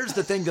 and here's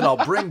the thing that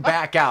I'll bring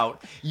back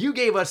out, you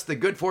gave us the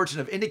good fortune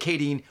of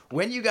indicating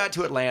when you got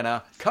to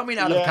Atlanta, coming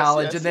out of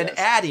college, and then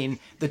adding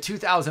the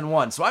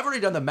 2001. So I've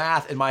already done the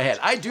math in my head.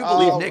 I do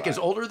believe Nick is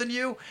older than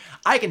you.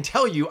 I can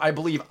tell you I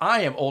believe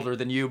I am older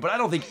than you, but I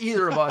don't think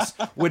either of us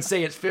would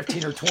say it's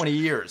 15 or 20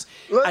 years.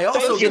 I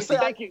also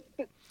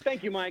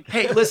Thank you, Mike.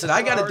 Hey, listen,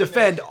 I got to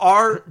defend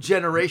our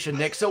generation,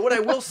 Nick. So what I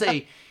will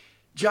say,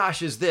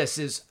 Josh, is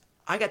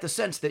I got the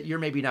sense that you're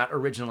maybe not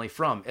originally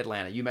from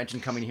Atlanta. You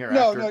mentioned coming here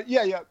No, after. no,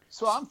 yeah.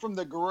 So I'm from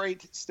the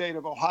great state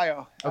of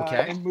Ohio.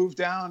 Okay. And moved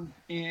down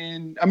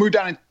in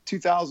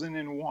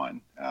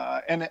 2001.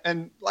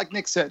 And like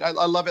Nick said, I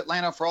love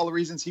Atlanta for all the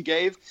reasons he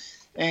gave.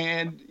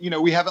 And,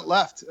 we haven't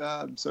left.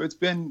 So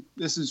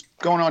this is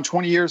going on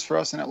 20 years for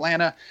us in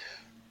Atlanta.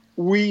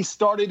 We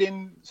started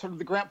in sort of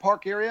the Grant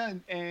Park area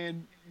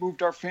and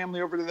moved our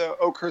family over to the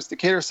Oakhurst,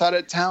 Decatur side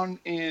of town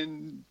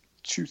in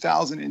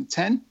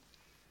 2010.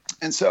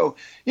 And so,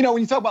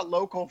 when you talk about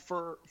local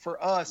for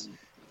us,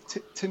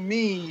 to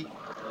me,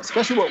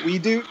 especially what we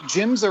do,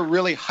 gyms are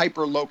really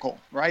hyper local,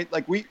 right?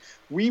 Like we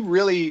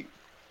really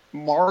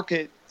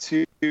market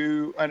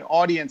to an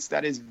audience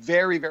that is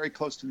very, very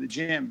close to the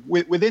gym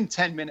within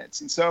 10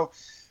 minutes. And so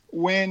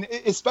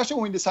especially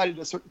when we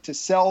decided to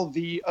sell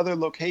the other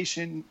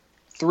location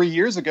 3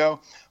 years ago,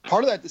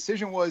 part of that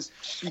decision was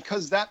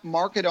because that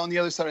market on the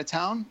other side of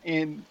town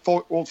in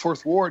Old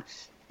Fourth Ward,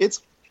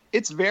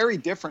 it's very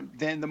different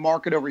than the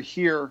market over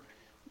here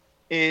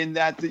in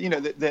that,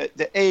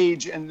 the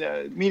age and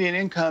the median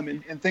income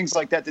and things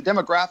like that. The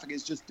demographic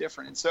is just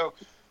different. And so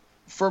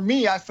for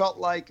me, I felt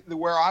like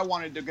where I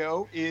wanted to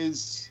go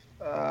is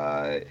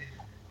a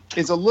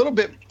little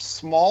bit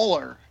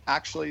smaller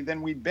actually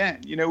than we'd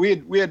been.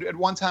 We had at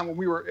one time when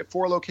we were at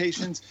 4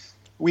 locations,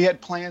 we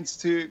had plans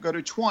to go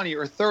to 20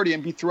 or 30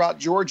 and be throughout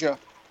Georgia.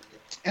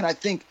 And I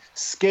think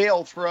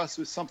scale for us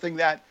was something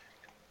that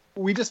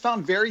we just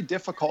found very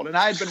difficult. And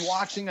I had been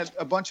watching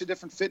a bunch of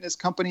different fitness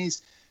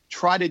companies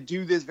try to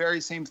do this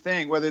very same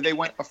thing, whether they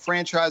went a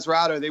franchise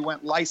route or they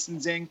went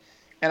licensing.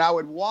 And I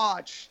would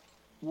watch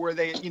where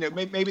they,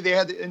 maybe they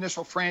had the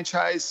initial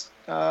franchise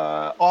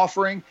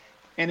offering,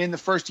 and in the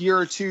first year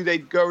or two,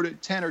 they'd go to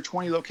 10 or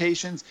 20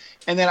 locations,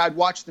 and then I'd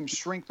watch them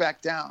shrink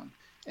back down.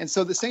 And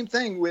so the same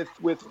thing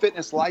with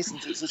fitness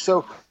licenses. And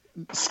so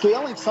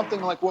scaling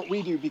something like what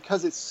we do,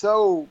 because it's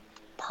so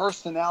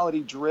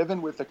personality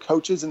driven with the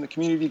coaches and the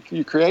community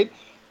you create,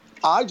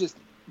 I just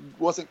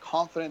wasn't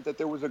confident that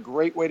there was a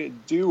great way to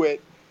do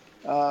it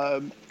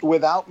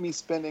without me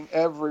spending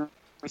every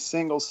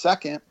single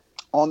second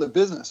on the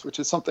business, which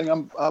is something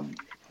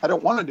I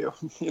don't want to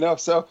do,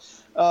 So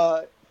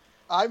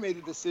I made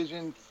a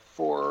decision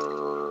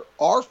for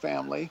our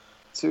family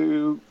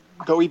to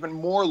go even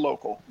more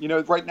local.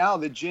 Right now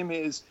the gym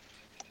is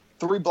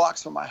 3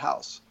 blocks from my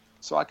house,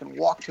 so I can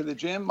walk to the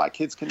gym. My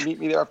kids can meet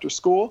me there after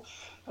school.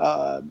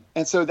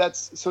 And so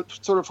that's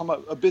sort of from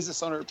a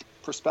business owner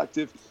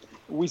perspective,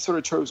 we sort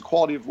of chose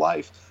quality of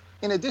life.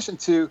 In addition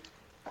to,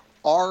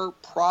 our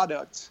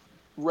product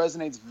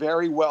resonates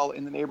very well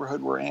in the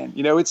neighborhood we're in.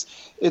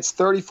 It's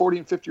 30, 40,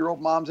 and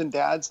 50-year-old moms and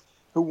dads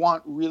who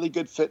want really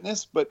good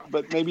fitness, but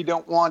maybe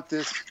don't want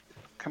this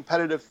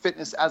competitive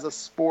fitness as a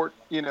sport,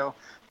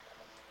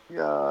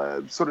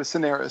 sort of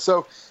scenario.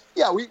 So,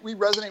 yeah, we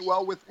resonate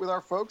well with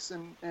our folks,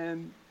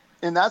 and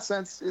in that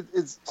sense,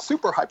 it's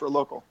super hyper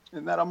local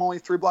in that I'm only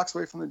 3 blocks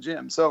away from the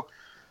gym. So,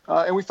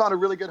 and we found a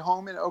really good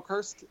home in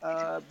Oakhurst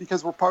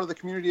because we're part of the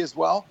community as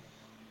well.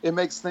 It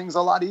makes things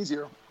a lot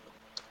easier.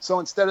 So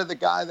instead of the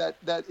guy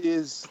that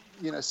is,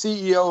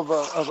 CEO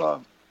of a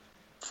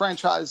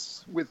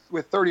franchise with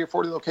 30 or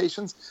 40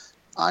 locations,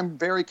 I'm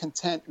very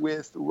content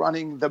with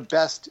running the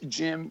best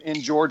gym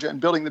in Georgia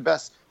and building the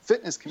best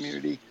fitness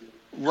community,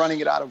 running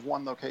it out of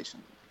one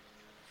location.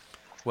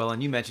 Well,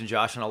 and you mentioned,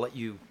 Josh, and I'll let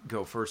you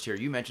go first here.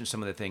 You mentioned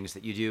some of the things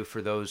that you do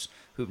for those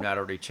who've not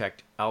already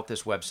checked out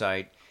this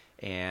website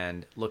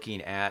and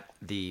looking at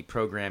the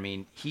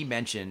programming. He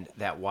mentioned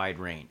that wide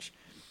range.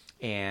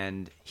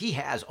 And he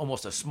has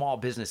almost a small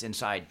business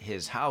inside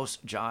his house.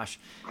 Josh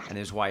and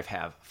his wife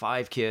have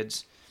 5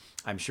 kids.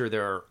 I'm sure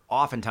there are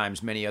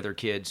oftentimes many other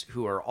kids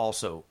who are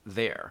also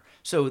there.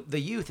 So the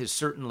youth is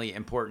certainly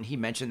important. He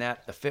mentioned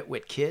that, the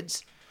FitWit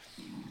Kids.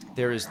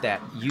 There is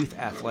that youth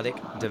athletic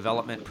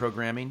development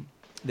programming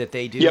that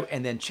they do. Yep.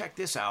 And then check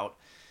this out,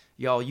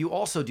 y'all. You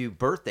also do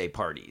birthday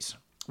parties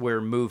where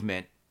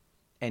movement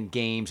and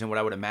games and what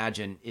I would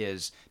imagine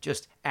is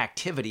just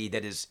activity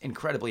that is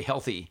incredibly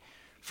healthy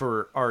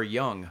for our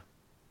young.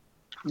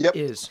 Yep.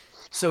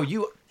 So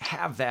you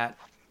have that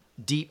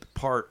deep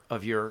part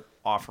of your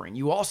offering.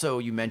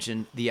 You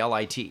mentioned the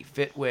LIT,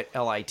 FitWit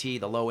LIT,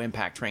 the low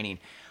impact training.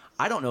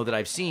 I don't know that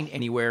I've seen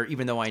anywhere,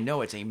 even though I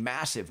know it's a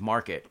massive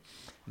market,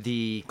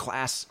 the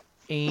class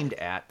aimed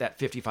at that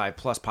 55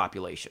 plus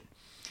population.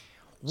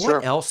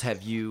 What else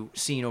have you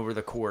seen over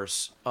the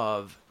course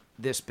of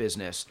this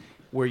business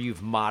where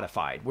you've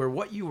modified, where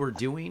what you were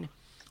doing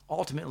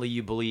ultimately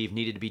you believe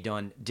needed to be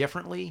done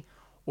differently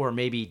or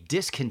maybe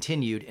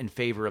discontinued in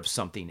favor of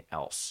something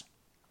else?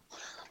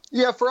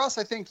 Yeah, for us,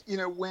 I think,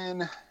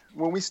 when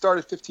we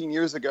started 15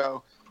 years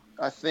ago,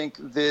 I think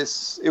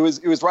it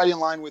was right in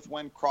line with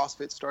when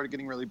CrossFit started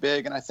getting really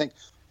big. And I think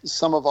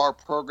some of our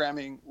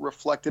programming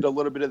reflected a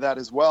little bit of that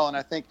as well. And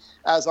I think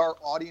as our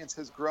audience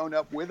has grown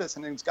up with us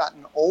and it's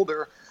gotten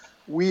older,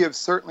 we have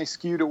certainly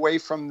skewed away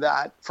from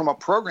that from a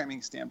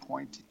programming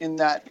standpoint, in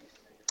that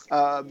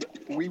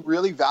we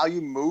really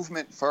value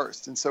movement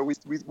first. And so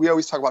we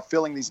always talk about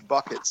filling these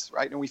buckets,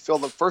 right? And we fill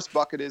the first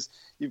bucket is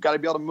you've got to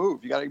be able to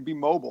move. You got to be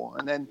mobile.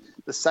 And then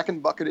the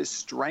second bucket is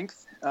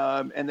strength.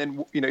 And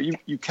then,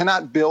 you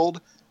cannot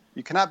build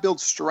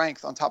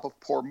strength on top of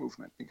poor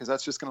movement, because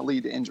that's just going to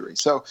lead to injury.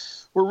 So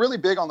we're really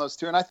big on those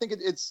two. And I think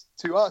it's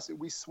to us,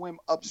 we swim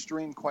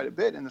upstream quite a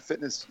bit in the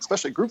fitness,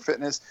 especially group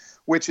fitness,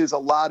 which is a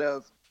lot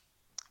of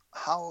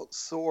how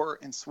sore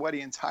and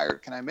sweaty and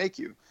tired can I make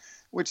you?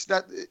 Which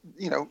that,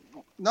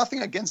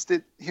 nothing against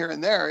it here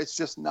and there. It's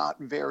just not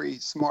very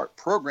smart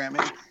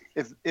programming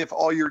if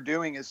all you're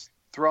doing is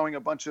throwing a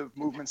bunch of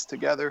movements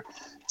together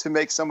to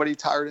make somebody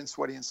tired and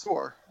sweaty and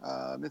sore.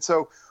 And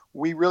so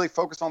we really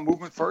focus on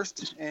movement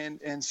first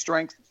and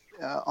strength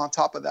on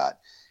top of that,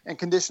 and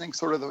conditioning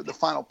sort of the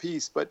final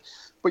piece. But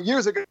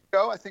years ago,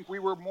 I think we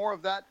were more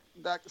of that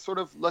sort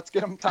of, let's get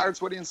them tired,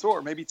 sweaty, and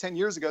sore. Maybe 10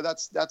 years ago,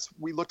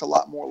 we looked a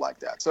lot more like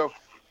that. So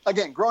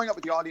again, growing up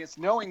with the audience,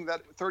 knowing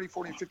that 30,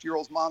 40, and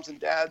 50-year-olds, moms and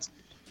dads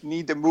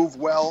need to move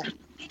well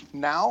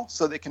now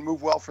so they can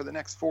move well for the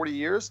next 40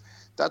 years,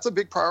 that's a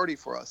big priority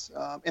for us.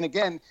 And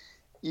again,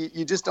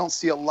 you just don't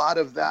see a lot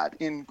of that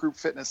in group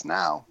fitness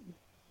now,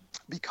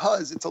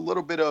 because it's a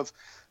little bit of,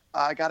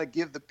 I got to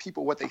give the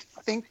people what they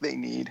think they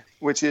need,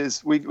 which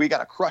is we got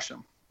to crush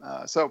them.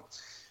 So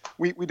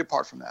we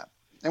depart from that.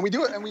 And we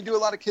do it. And we do a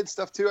lot of kids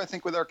stuff too. I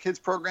think with our kids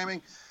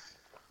programming,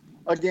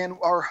 again,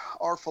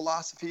 our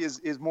philosophy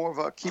is more of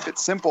a keep it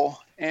simple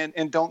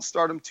and don't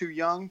start them too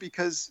young,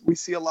 because we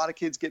see a lot of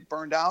kids get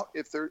burned out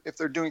if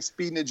they're doing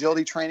speed and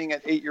agility training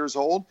at 8 years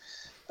old.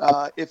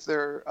 If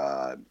they're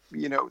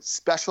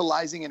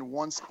specializing in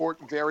one sport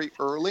very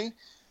early,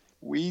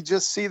 we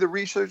just see the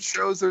research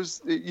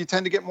shows you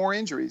tend to get more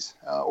injuries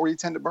or you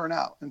tend to burn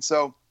out. And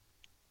so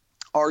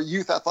our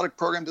youth athletic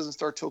program doesn't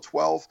start till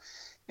 12.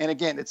 And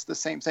again, it's the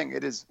same thing.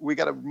 We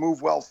got to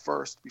move well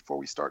first before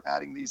we start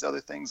adding these other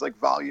things like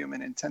volume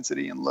and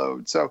intensity and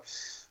load. So,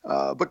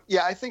 but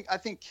yeah, I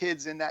think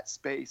kids in that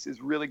space is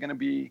really going to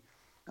be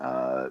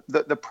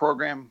the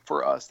program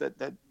for us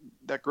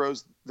that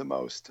grows the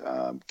most.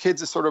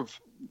 Kids is sort of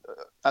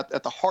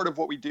at the heart of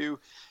what we do.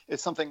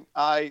 It's something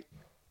I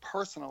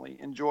personally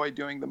enjoy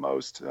doing the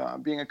most,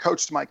 being a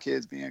coach to my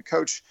kids, being a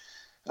coach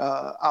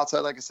outside.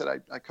 Like I said,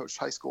 I coached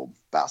high school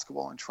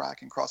basketball and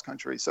track and cross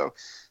country. So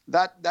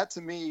that to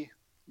me,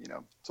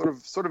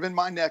 sort of in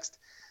my next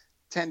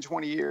 10,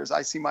 20 years,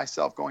 I see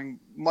myself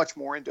going much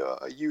more into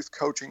a youth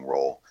coaching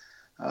role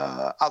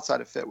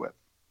outside of FitWit.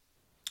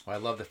 Well, I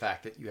love the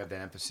fact that you have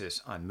that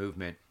emphasis on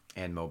movement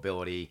and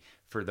mobility.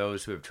 For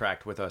those who have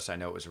tracked with us, I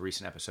know it was a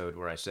recent episode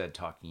where I said,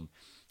 talking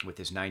with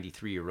this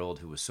 93-year-old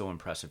who was so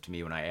impressive to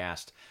me, when I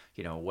asked,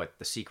 what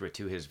the secret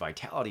to his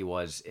vitality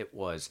was, it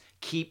was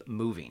keep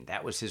moving.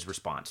 That was his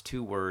response.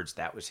 2 words.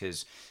 That was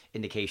his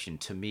indication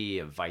to me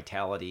of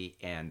vitality.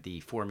 And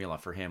the formula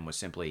for him was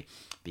simply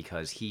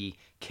because he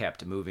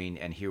kept moving.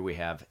 And here we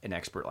have an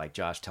expert like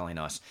Josh telling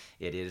us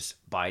it is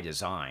by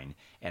design,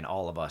 and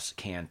all of us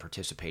can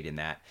participate in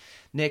that.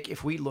 Nick,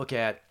 if we look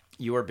at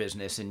your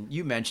business, and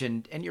you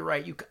mentioned, and you're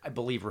right, you, I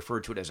believe,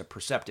 referred to it as a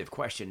perceptive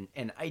question.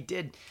 And I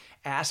did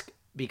ask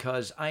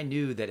because I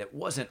knew that it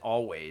wasn't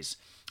always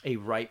a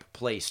ripe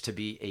place to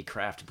be a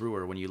craft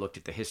brewer when you looked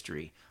at the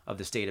history of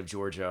the state of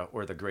Georgia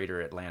or the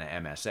greater Atlanta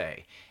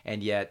MSA.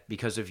 And yet,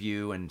 because of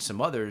you and some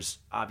others,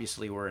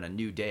 obviously we're in a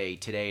new day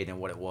today than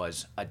what it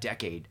was a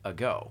decade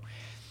ago.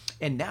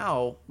 And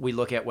now we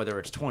look at whether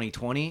it's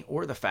 2020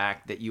 or the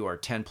fact that you are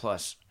 10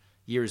 plus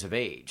years of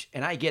age.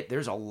 And I get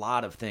there's a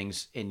lot of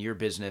things in your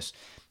business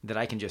that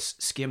I can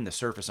just skim the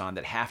surface on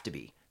that have to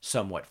be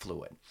somewhat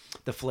fluid.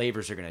 The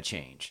flavors are going to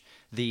change.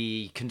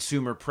 The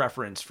consumer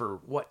preference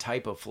for what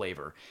type of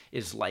flavor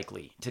is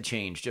likely to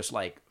change, just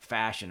like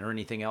fashion or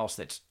anything else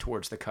that's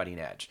towards the cutting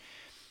edge.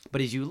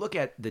 But as you look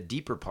at the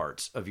deeper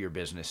parts of your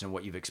business and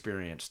what you've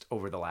experienced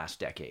over the last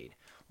decade,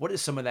 what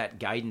is some of that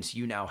guidance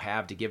you now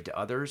have to give to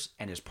others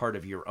and as part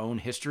of your own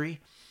history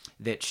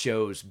that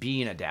shows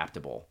being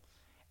adaptable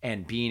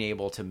and being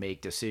able to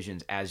make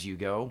decisions as you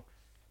go,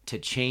 to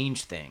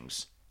change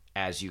things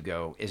as you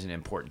go, is an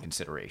important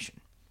consideration?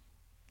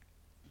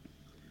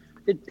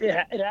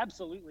 It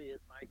absolutely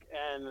is, Mike.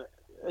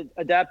 And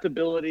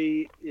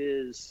adaptability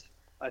is,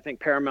 I think,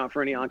 paramount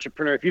for any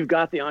entrepreneur. If you've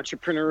got the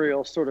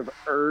entrepreneurial sort of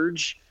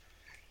urge,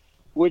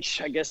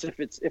 which I guess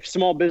if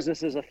small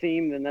business is a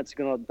theme, then that's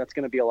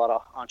gonna be a lot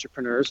of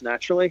entrepreneurs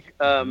naturally.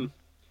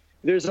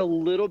 There's a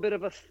little bit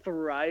of a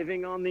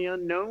thriving on the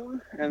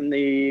unknown and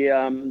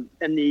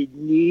the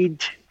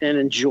need and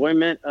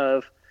enjoyment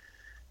of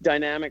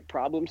dynamic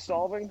problem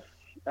solving.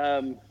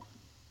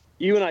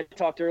 You and I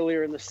talked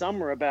earlier in the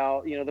summer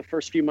about, the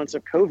first few months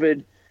of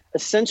COVID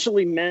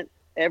essentially meant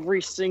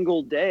every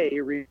single day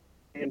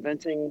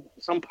reinventing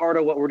some part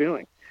of what we're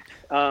doing.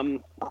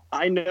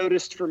 I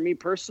noticed for me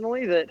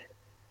personally that,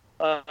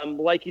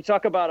 like you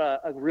talk about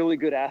a really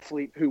good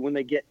athlete who, when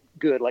they get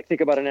good, like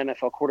think about an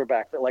NFL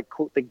quarterback that, like,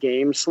 quote, the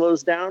game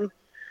slows down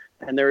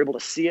and they're able to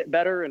see it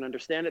better and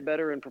understand it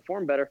better and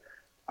perform better.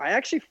 I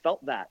actually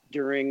felt that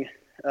during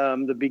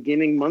the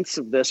beginning months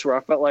of this, where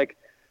I felt like,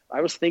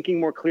 I was thinking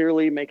more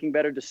clearly, making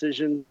better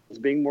decisions,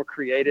 being more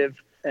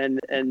creative, and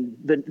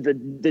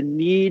the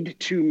need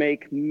to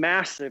make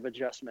massive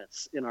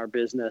adjustments in our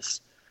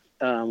business,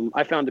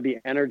 I found to be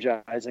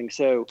energizing.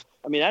 So,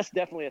 I mean, that's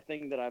definitely a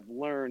thing that I've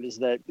learned, is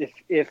that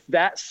if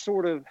that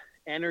sort of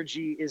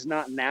energy is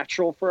not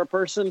natural for a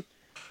person,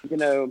 you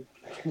know,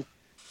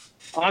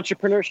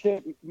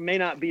 entrepreneurship may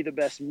not be the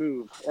best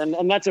move,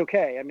 and that's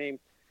okay. I mean,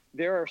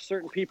 there are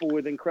certain people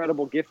with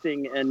incredible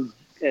gifting and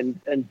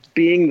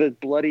being the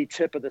bloody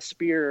tip of the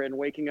spear and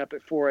waking up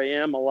at 4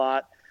 a.m. a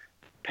lot,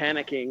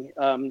 panicking.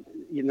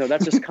 You know,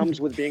 that just comes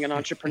with being an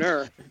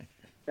entrepreneur.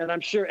 And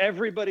I'm sure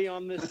everybody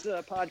on this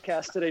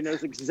podcast today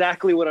knows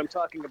exactly what I'm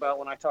talking about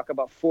when I talk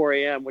about 4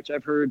 a.m., which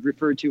I've heard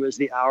referred to as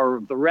the hour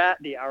of the rat,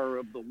 the hour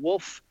of the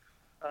wolf.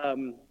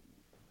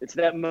 It's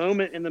that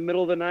moment in the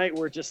middle of the night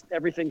where just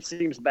everything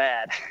seems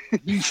bad.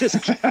 You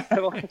just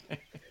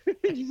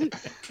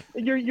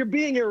you're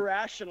being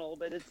irrational,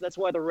 but that's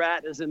why the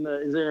rat is in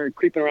there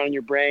creeping around in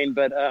your brain.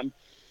 But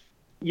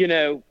you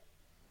know,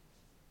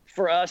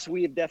 for us,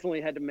 we have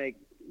definitely had to make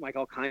like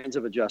all kinds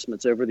of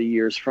adjustments over the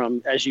years,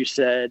 from, as you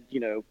said, you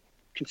know,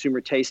 consumer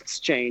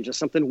tastes change. It's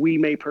something we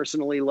may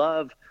personally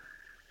love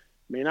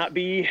may not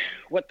be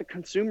what the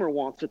consumer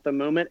wants at the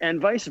moment,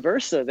 and vice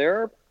versa.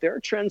 There are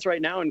trends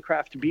right now in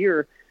craft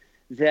beer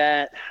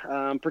that,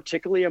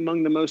 particularly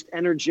among the most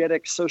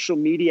energetic, social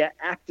media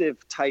active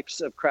types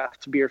of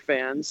craft beer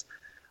fans,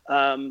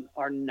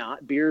 are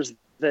not beers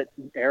that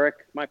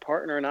Eric, my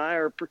partner, and I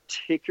are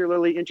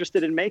particularly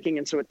interested in making.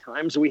 And so at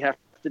times we have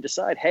to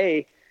decide,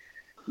 hey,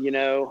 you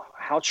know,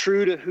 how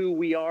true to who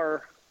we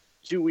are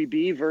do we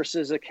be,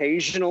 versus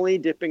occasionally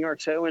dipping our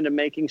toe into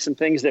making some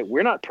things that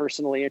we're not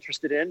personally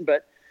interested in.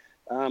 But,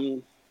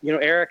 you know,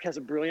 Eric has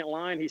a brilliant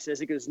line. He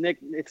goes, Nick,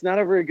 it's not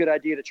a very good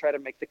idea to try to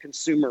make the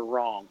consumer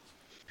wrong.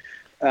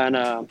 And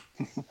I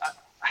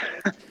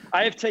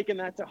have taken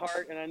that to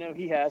heart, and I know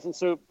he has. And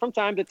so from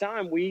time to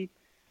time, we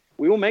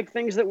will make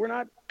things that we're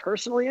not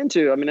personally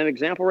into. I mean, an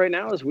example right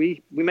now is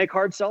we make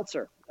hard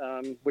seltzer,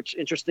 which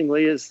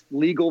interestingly is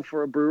legal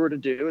for a brewer to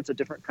do. It's a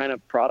different kind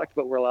of product,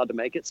 but we're allowed to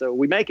make it. So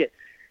we make it.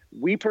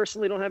 We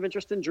personally don't have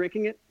interest in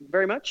drinking it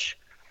very much,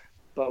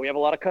 but we have a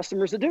lot of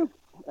customers that do.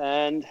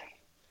 And,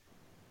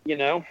 you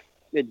know,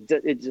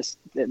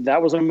 that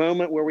was a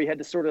moment where we had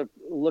to sort of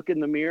look in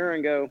the mirror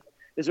and go,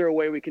 is there a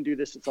way we can do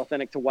this that's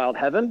authentic to Wild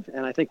Heaven?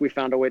 And I think we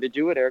found a way to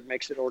do it. Eric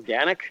makes it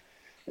organic,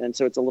 and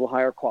so it's a little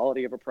higher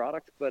quality of a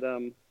product. But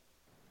anyway,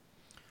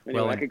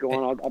 well, I could go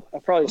on. I'll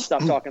probably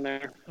stop talking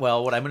there.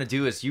 Well, what I'm going to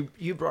do is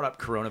you brought up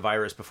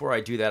coronavirus. Before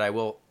I do that, I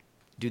will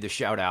do the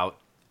shout out,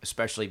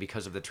 especially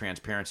because of the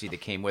transparency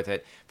that came with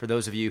it. For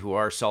those of you who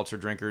are seltzer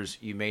drinkers,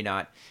 you may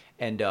not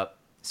end up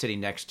sitting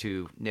next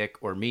to Nick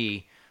or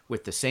me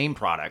with the same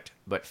product,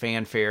 but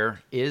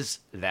Fanfare is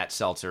that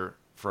seltzer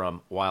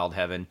from Wild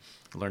Heaven.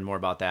 Learn more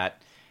about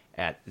that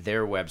at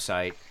their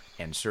website,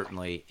 and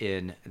certainly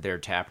in their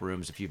tap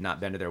rooms. If you've not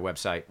been to their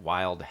website,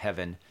 Wild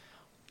Heaven,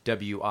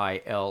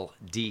 WILD,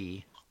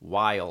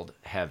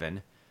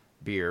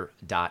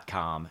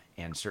 wildheavenbeer.com,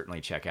 and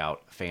certainly check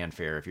out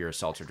Fanfare if you're a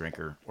seltzer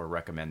drinker, or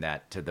recommend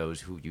that to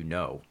those who you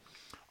know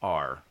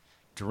are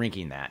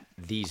drinking that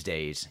these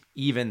days,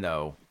 even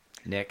though,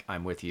 Nick,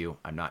 I'm with you,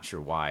 I'm not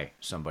sure why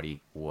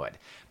somebody would.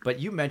 But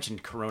you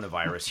mentioned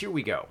coronavirus. Here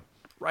we go.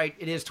 Right,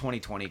 it is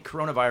 2020.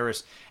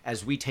 Coronavirus,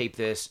 as we tape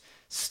this,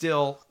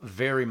 still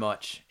very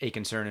much a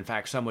concern. In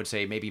fact, some would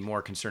say maybe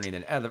more concerning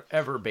than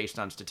ever, based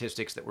on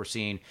statistics that we're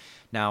seeing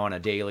now on a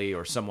daily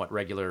or somewhat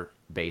regular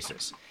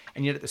basis.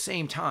 And yet at the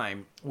same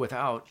time,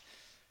 without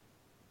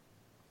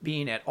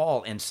being at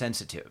all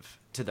insensitive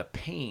to the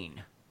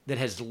pain that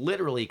has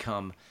literally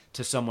come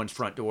to someone's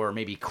front door,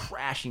 maybe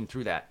crashing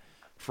through that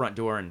front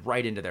door and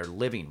right into their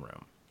living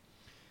room.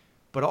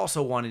 But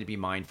also wanting to be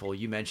mindful.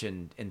 You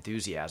mentioned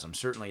enthusiasm,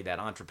 certainly that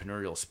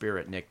entrepreneurial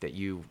spirit, Nick, that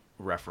you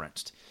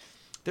referenced.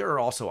 There are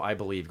also, I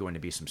believe, going to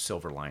be some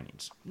silver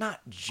linings,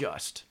 not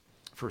just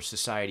for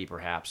society,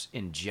 perhaps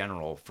in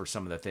general, for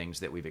some of the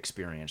things that we've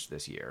experienced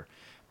this year,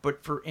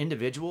 but for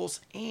individuals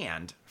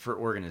and for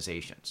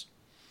organizations.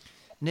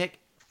 Nick,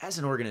 as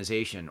an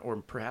organization, or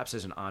perhaps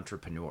as an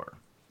entrepreneur,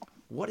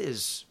 what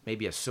is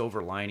maybe a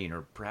silver lining,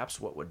 or perhaps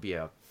what would be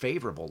a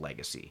favorable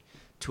legacy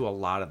to a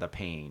lot of the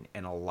pain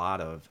and a lot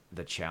of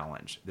the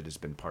challenge that has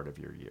been part of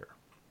your year?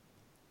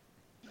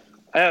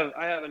 I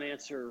have an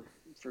answer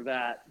for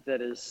that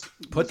is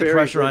put the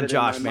pressure on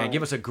Josh, man.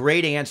 Give us a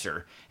great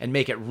answer and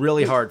make it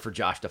really hard for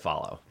Josh to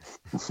follow.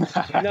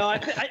 No, I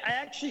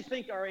actually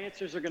think our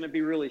answers are going to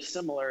be really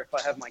similar if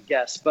I have my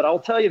guess, but I'll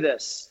tell you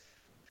this.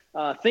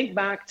 Think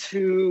back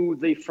to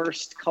the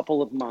first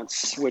couple of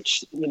months,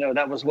 which, you know,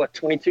 that was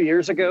 22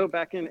 years ago,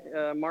 back in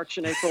March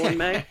and April and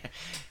May.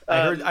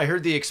 I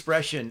heard the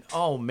expression,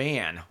 oh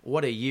man,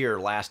 what a year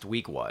last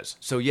week was.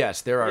 So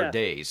yes, there are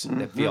days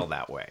that feel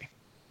that way.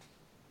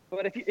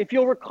 But if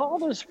you'll recall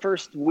those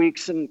first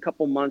weeks and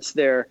couple months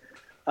there,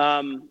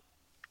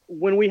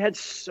 when we had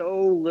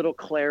so little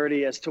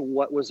clarity as to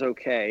what was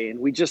okay, and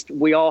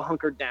we all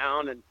hunkered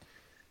down, and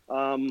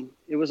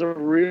it was a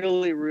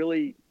really,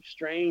 really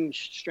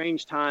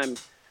strange time.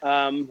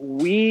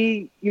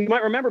 you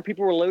might remember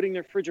people were loading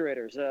their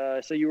refrigerators.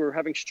 So you were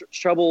having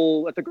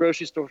trouble at the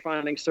grocery store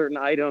finding certain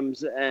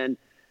items, and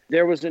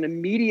there was an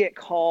immediate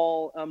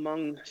call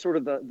among sort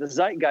of the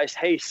zeitgeist,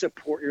 hey,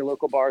 support your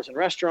local bars and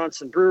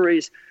restaurants and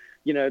breweries.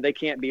 They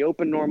can't be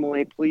open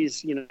normally.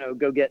 Please,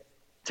 go get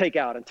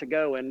takeout and to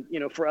go. And,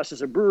 for us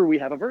as a brewer, we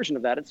have a version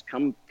of that. It's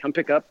come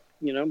pick up,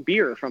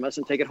 beer from us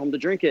and take it home to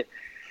drink it.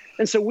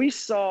 And so we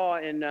saw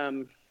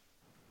in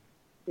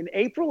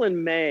April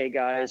and May,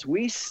 guys,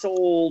 we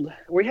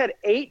had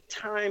 8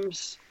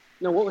 times.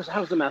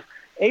 How's the math?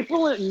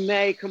 April and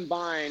May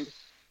combined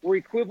were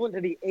equivalent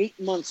to the 8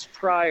 months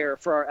prior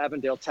for our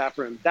Avondale tap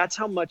room. That's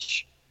how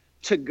much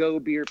to-go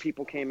beer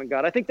people came and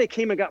got. I think they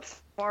came and got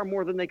far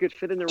more than they could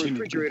fit in their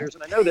refrigerators.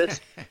 And I know this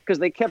because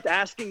they kept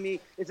asking me,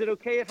 is it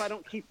okay if I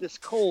don't keep this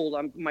cold?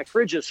 My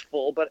fridge is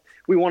full, but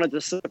we wanted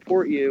to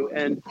support you.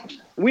 And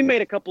we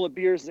made a couple of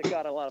beers that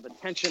got a lot of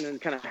attention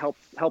and kind of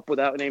help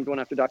without named one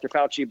after Dr.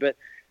 Fauci. But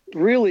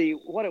really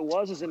what it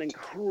was is an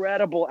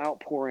incredible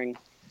outpouring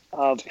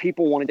of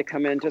people wanting to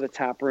come into the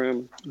tap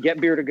room, get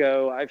beer to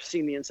go. I've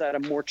seen the inside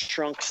of more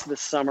trunks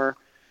this summer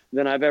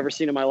than I've ever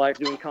seen in my life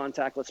doing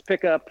contactless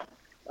pickup.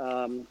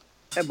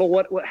 But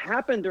what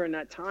happened during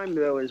that time,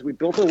 though, is we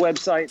built a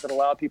website that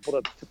allowed people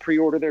to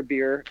pre-order their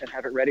beer and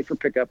have it ready for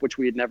pickup, which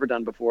we had never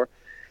done before.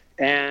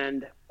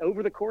 And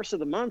over the course of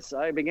the months,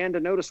 I began to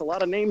notice a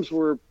lot of names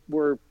were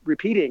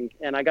repeating,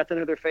 and I got to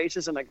know their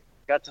faces, and I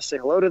got to say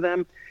hello to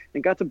them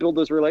and got to build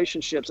those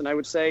relationships. And I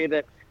would say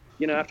that,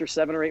 after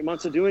 7 or 8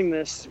 months of doing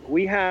this,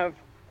 we have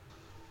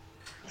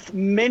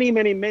many,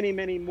 many, many,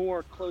 many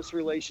more close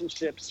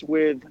relationships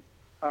with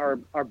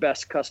our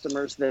best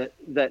customers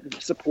that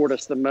support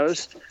us the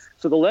most.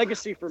 So the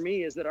legacy for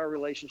me is that our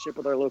relationship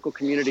with our local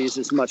communities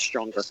is much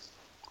stronger.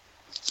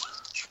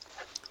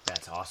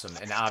 That's awesome.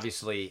 And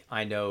obviously,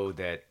 I know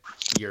that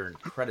you're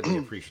incredibly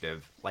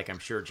appreciative, like I'm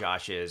sure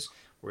Josh is.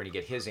 We're going to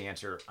get his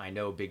answer. I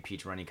know Big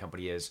Peach Running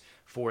Company is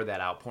for that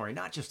outpouring,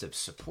 not just of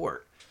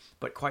support,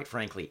 but quite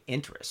frankly,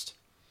 interest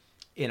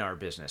in our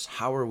business.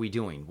 How are we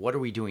doing? What are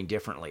we doing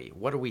differently?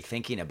 What are we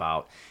thinking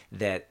about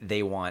that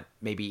they want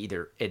maybe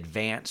either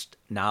advanced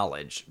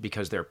knowledge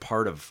because they're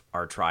part of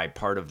our tribe,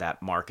 part of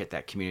that market,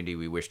 that community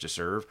we wish to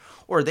serve,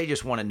 or they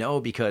just want to know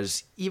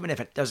because even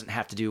if it doesn't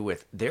have to do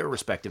with their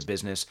respective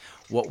business,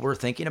 what we're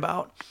thinking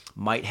about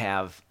might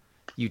have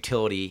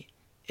utility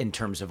in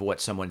terms of what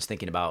someone's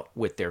thinking about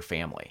with their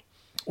family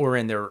or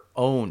in their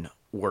own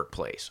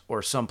workplace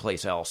or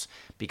someplace else,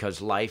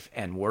 because life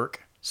and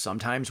work,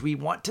 sometimes we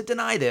want to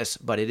deny this,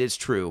 but it is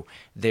true.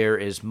 There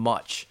is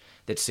much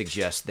that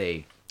suggests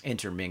they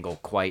intermingle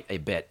quite a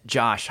bit.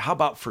 Josh, how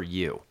about for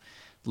you,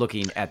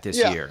 looking at this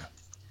year?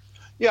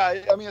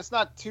 Yeah, I mean, it's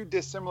not too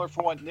dissimilar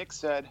from what Nick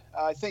said.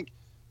 I think,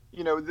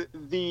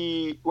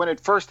 the when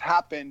it first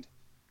happened,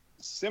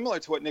 similar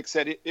to what Nick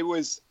said, it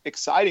was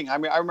exciting. I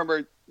mean, I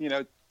remember,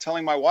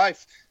 telling my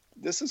wife,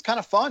 this is kind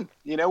of fun,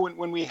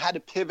 when we had to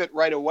pivot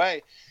right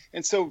away.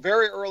 And so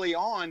very early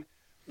on,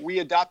 we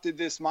adopted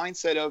this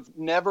mindset of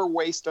never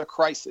waste a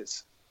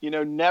crisis,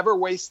 never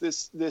waste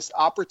this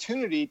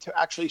opportunity to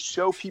actually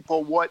show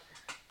people what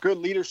good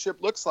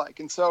leadership looks like.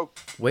 And so,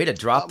 way to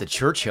drop the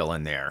Churchill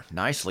in there.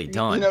 Nicely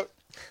done.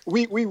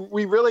 We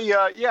really,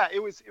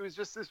 it was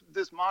just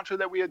this mantra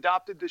that we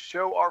adopted to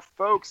show our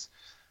folks,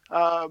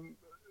 a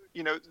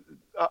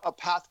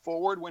path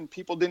forward when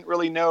people didn't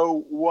really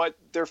know what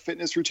their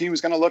fitness routine was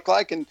going to look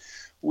like. And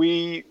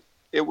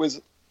it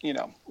was,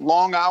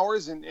 long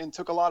hours and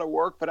took a lot of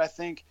work, but I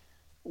think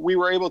we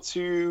were able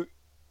to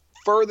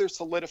further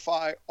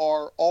solidify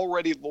our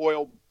already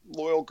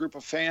loyal group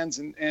of fans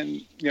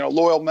and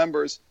loyal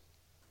members,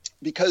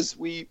 because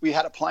we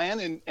had a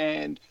plan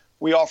and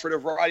we offered a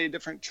variety of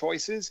different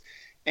choices.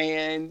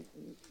 And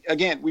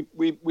again,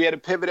 we had to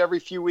pivot every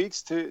few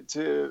weeks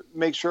to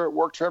make sure it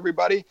worked for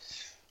everybody.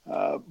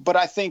 But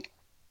I think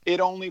it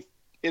only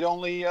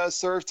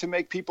served to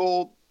make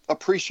people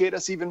appreciate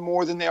us even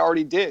more than they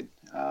already did.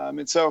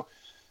 And so,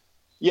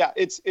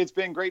 it's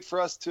been great for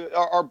us to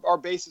our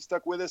base has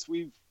stuck with us.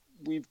 We've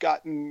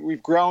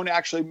grown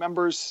actually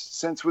members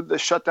since the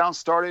shutdown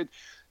started.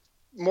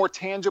 More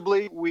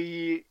tangibly,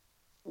 we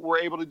were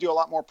able to do a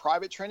lot more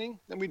private training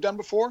than we've done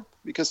before,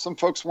 because some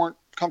folks weren't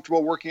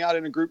comfortable working out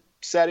in a group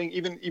setting,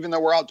 even though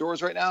we're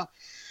outdoors right now.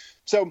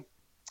 So,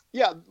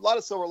 a lot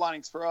of silver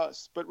linings for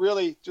us, but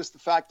really just the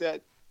fact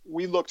that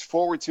we looked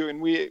forward to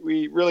and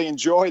we really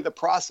enjoy the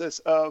process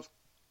of,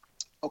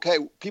 okay,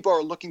 people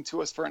are looking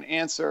to us for an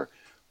answer.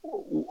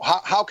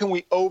 How can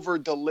we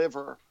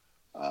over-deliver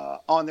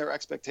on their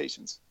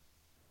expectations?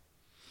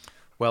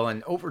 Well,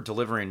 and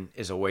over-delivering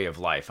is a way of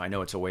life. I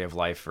know it's a way of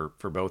life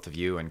for both of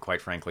you, and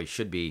quite frankly,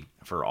 should be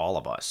for all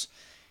of us.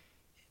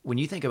 When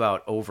you think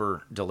about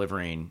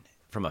over-delivering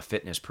from a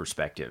fitness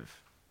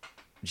perspective,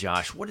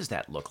 Josh, what does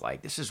that look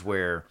like? This is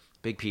where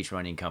Big Peach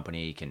Running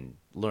Company can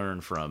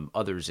learn from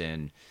others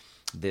in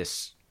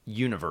this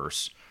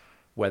universe,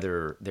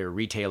 whether they're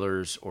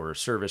retailers or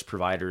service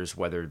providers,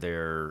 whether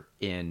they're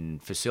in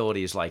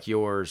facilities like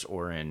yours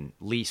or in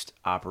leased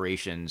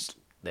operations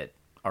that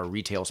our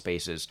retail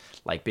spaces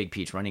like Big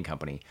Peach Running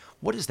Company.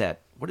 What does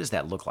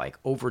that look like,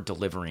 over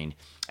delivering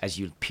as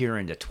you peer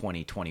into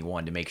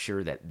 2021 to make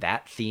sure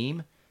that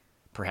theme,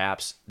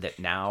 perhaps that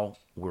now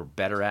we're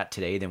better at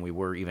today than we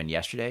were even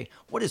yesterday?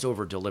 What does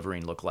over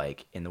delivering look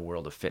like in the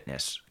world of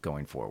fitness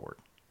going forward?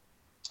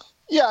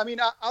 Yeah, I mean,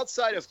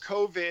 outside of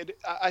COVID,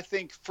 I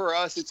think for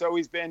us, it's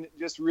always been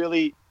just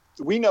really,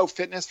 we know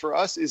fitness for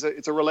us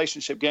it's a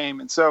relationship game.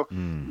 And so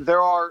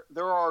there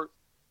are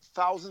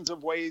thousands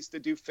of ways to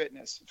do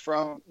fitness,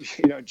 from,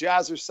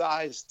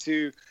 jazzercise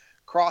to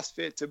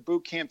CrossFit to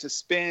boot camp to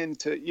spin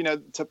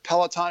to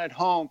Peloton at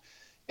home.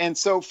 And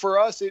so for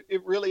us, it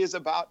really is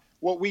about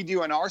what we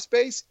do in our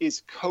space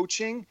is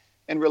coaching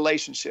and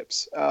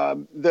relationships.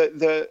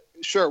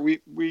 Sure,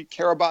 we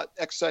care about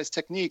exercise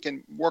technique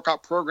and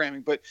workout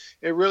programming, but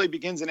it really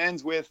begins and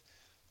ends with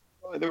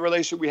the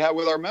relationship we have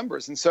with our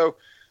members. And so,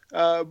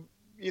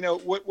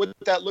 what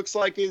that looks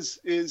like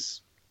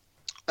is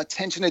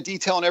attention to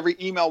detail in every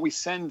email we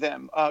send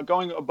them,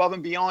 going above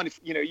and beyond. If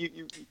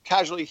you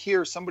casually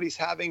hear somebody's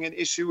having an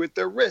issue with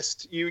their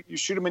wrist, you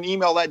shoot them an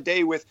email that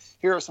day with,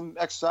 here are some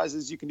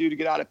exercises you can do to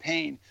get out of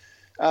pain.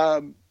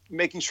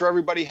 Making sure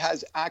everybody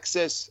has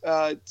access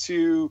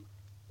to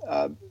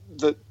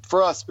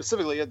for us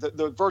specifically,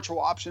 the virtual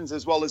options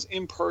as well as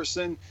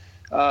in-person,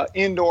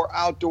 indoor,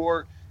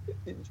 outdoor,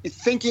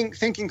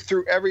 thinking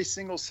through every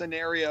single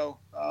scenario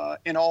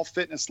in all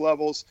fitness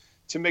levels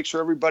to make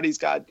sure everybody's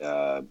got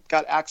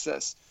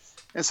access.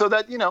 And so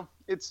that,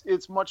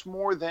 it's much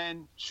more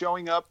than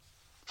showing up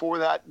for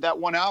that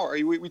 1 hour.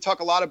 We talk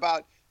a lot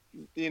about,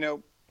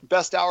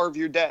 best hour of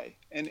your day.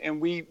 And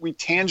we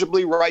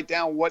tangibly write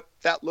down what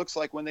that looks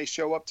like when they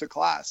show up to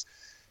class,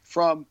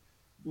 from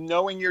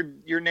knowing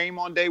your name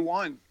on day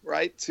one,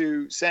 right,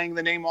 to saying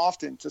the name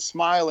often, to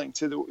smiling,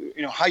 to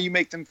the how you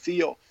make them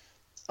feel.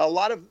 A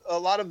lot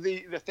of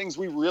the things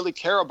we really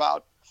care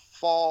about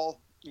fall,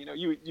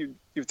 you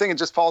think it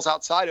just falls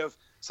outside of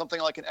something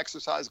like an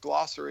exercise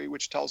glossary,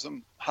 which tells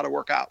them how to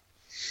work out.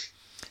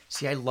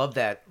 See, I love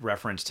that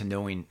reference to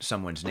knowing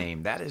someone's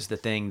name. That is the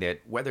thing that,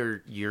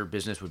 whether your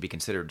business would be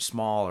considered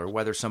small or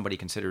whether somebody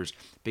considers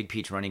Big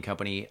Peach Running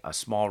Company a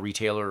small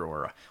retailer,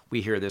 or we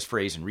hear this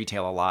phrase in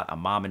retail a lot, a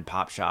mom and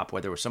pop shop,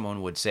 whether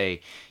someone would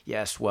say,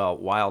 yes, well,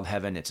 Wild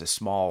Heaven, it's a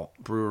small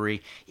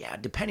brewery. Yeah,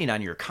 depending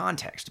on your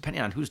context,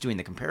 depending on who's doing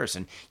the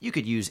comparison, you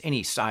could use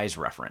any size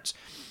reference.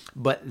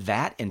 But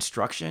that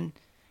instruction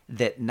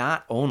that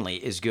not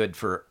only is good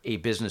for a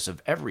business of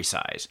every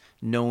size,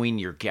 knowing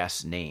your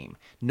guest's name,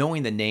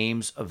 knowing the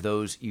names of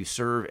those you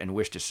serve and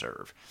wish to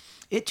serve,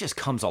 it just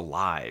comes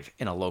alive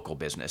in a local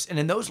business. And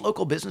in those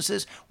local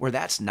businesses where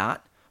that's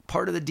not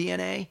part of the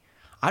DNA,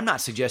 I'm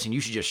not suggesting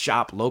you should just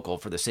shop local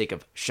for the sake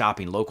of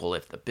shopping local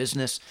if the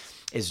business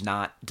is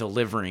not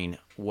delivering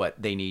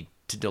what they need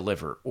to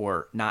deliver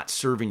or not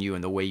serving you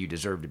in the way you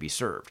deserve to be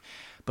served.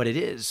 But it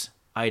is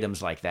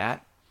items like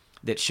that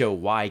show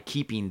why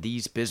keeping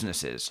these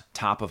businesses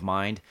top of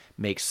mind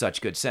makes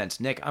such good sense.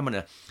 Nick, I'm going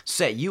to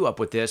set you up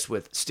with this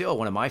with still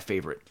one of my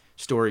favorite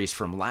stories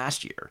from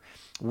last year.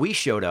 We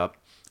showed up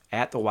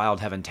at the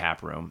Wild Heaven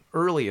Tap Room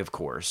early, of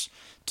course,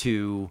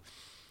 to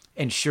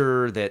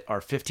ensure that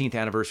our 15th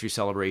anniversary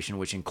celebration,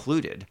 which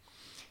included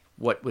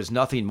what was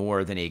nothing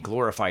more than a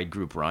glorified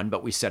group run,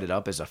 but we set it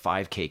up as a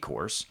 5K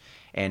course,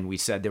 and we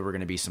said there were going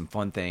to be some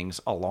fun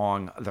things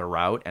along the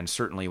route, and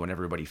certainly when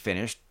everybody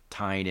finished,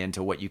 tying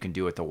into what you can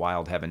do at the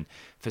Wild Heaven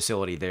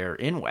facility there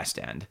in West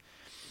End.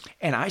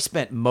 And I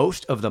spent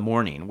most of the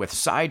morning with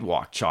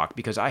sidewalk chalk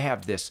because I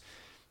have this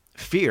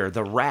fear,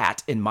 the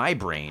rat in my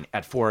brain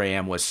at 4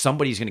 a.m. was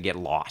somebody's going to get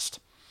lost.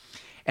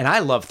 And I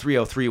love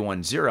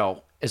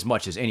 30310 as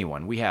much as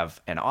anyone. We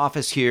have an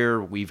office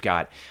here. We've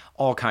got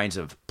all kinds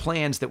of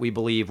plans that we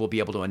believe we'll be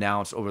able to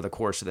announce over the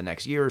course of the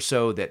next year or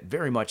so that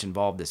very much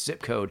involve this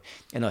zip code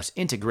and us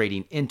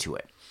integrating into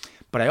it.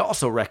 But I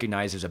also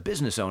recognize as a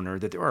business owner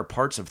that there are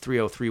parts of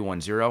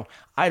 30310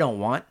 I don't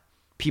want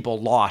people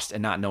lost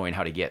and not knowing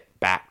how to get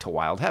back to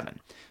Wild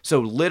Heaven. So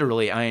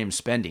literally I am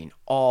spending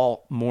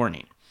all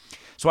morning.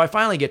 So I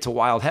finally get to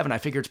Wild Heaven. I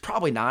figure it's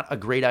probably not a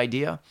great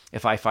idea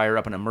if I fire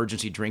up an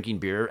emergency drinking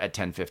beer at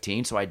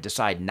 10:15. So I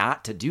decide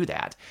not to do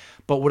that.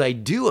 But what I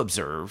do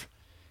observe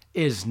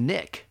is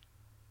Nick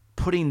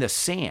putting the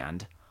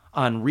sand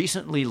on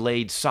recently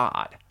laid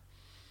sod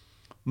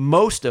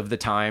most of the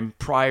time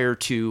prior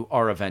to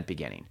our event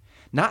beginning.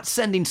 Not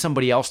sending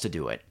somebody else to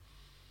do it,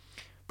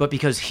 but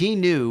because he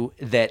knew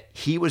that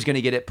he was going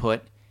to get it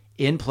put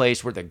in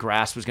place where the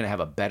grass was going to have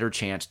a better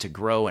chance to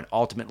grow and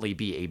ultimately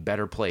be a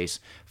better place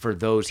for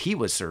those he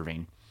was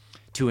serving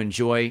to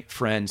enjoy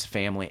friends,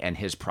 family, and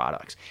his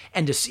products.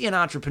 And to see an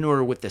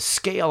entrepreneur with the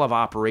scale of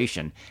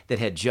operation that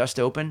had just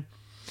opened,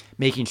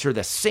 making sure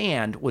the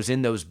sand was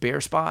in those bare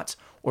spots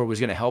or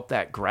was going to help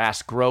that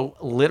grass grow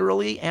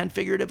literally and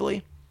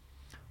figuratively,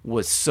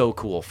 was so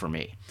cool for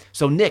me.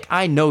 So Nick,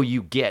 I know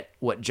you get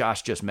what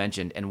Josh just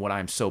mentioned and what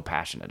I'm so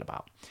passionate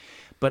about.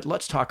 But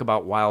let's talk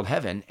about Wild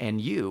Heaven and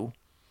you.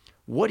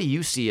 What do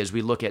you see as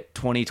we look at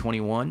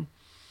 2021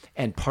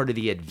 and part of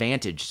the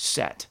advantage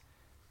set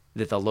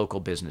that the local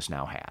business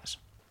now has?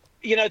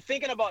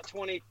 Thinking about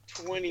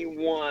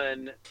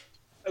 2021.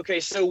 Okay,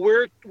 so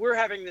we're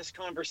having this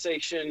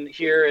conversation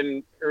here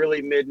in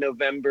early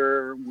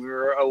mid-November.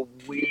 We're a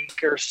week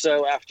or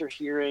so after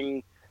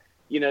hearing,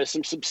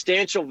 some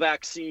substantial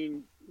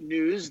vaccine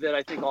news that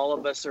I think all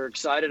of us are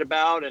excited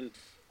about and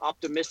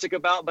optimistic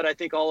about. But I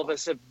think all of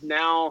us have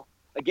now,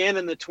 again,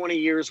 in the 20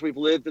 years we've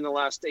lived in the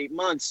last 8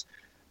 months,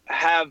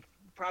 have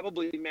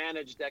probably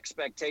managed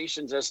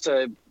expectations as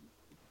to,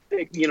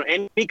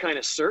 any kind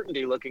of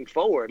certainty looking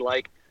forward.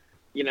 Like,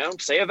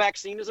 say a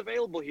vaccine is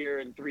available here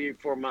in 3 or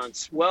 4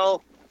 months.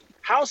 Well,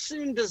 how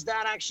soon does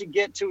that actually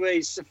get to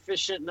a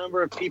sufficient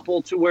number of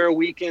people to where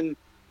we can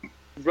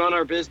run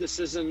our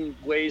businesses in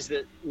ways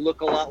that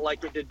look a lot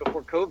like it did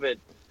before COVID?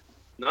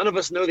 None of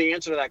us know the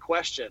answer to that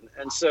question.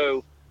 And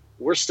so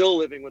we're still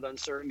living with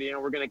uncertainty,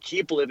 and we're going to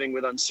keep living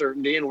with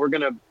uncertainty, and we're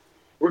going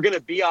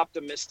to be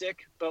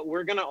optimistic, but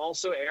we're going to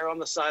also err on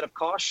the side of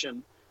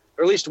caution,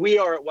 or at least we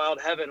are at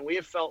Wild Heaven. We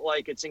have felt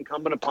like it's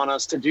incumbent upon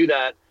us to do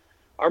that.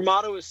 Our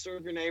motto is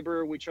serve your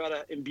neighbor. We try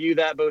to imbue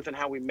that both in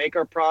how we make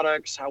our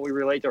products, how we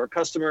relate to our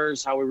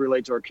customers, how we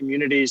relate to our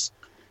communities.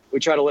 We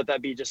try to let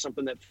that be just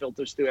something that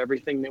filters through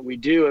everything that we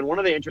do. And one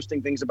of the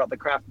interesting things about the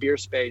craft beer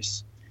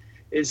space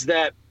is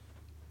that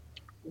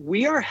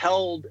we are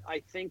held,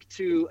 I think,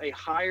 to a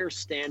higher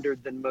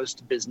standard than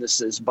most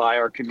businesses by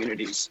our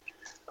communities.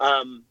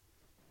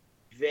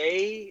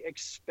 They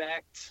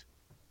expect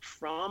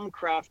from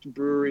craft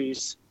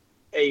breweries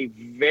a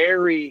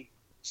very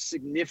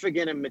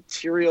significant and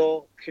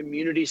material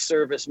community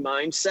service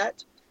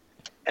mindset,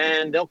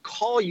 and they'll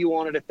call you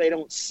on it if they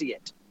don't see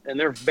it. And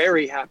they're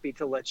very happy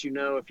to let you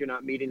know if you're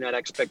not meeting that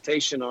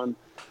expectation on,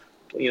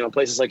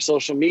 places like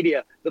social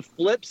media. The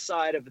flip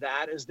side of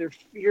that is they're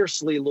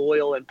fiercely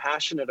loyal and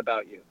passionate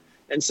about you.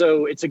 And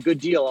so it's a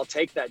good deal. I'll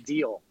take that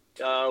deal.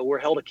 We're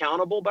held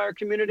accountable by our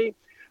community,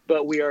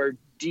 but we are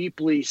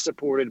deeply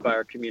supported by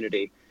our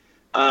community.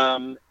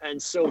 And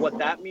so what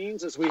that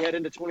means as we head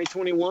into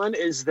 2021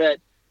 is that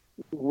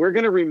we're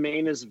going to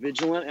remain as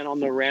vigilant and on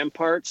the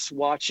ramparts,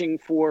 watching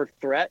for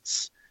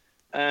threats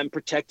and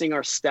protecting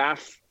our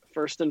staff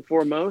first and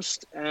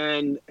foremost,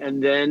 and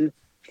then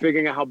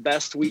figuring out how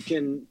best we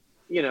can,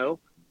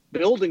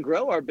 build and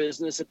grow our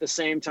business at the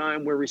same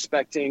time we're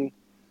respecting,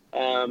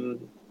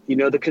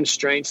 the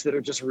constraints that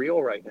are just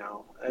real right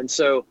now. And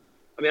so,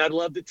 I'd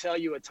love to tell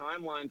you a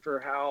timeline for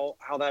how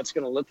that's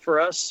going to look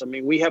for us.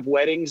 We have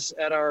weddings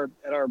at our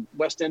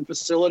West End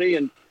facility,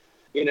 and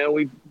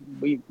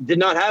we did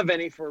not have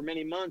any for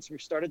many months. We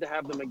started to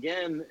have them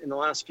again in the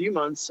last few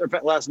months, or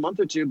last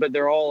month or two, but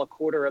they're all a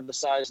quarter of the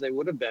size they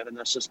would have been, and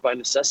that's just by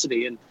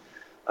necessity.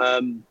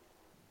 And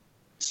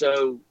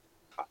so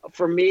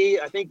for me,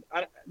 I think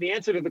the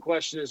answer to the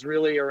question is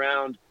really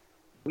around,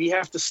 we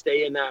have to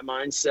stay in that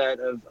mindset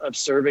of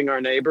serving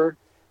our neighbor,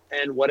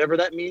 and whatever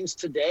that means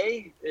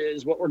today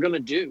is what we're going to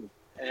do.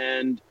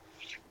 And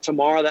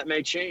tomorrow that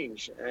may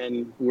change,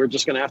 and we're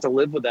just going to have to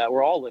live with that.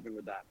 We're all living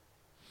with that.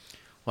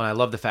 Well, I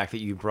love the fact that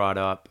you brought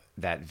up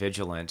that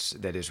vigilance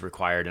that is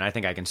required. And I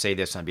think I can say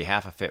this on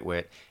behalf of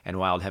FitWit and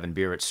Wild Heaven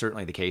Beer. It's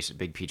certainly the case at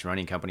Big Peach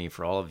Running Company.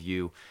 For all of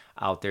you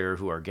out there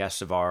who are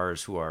guests of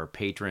ours, who are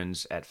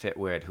patrons at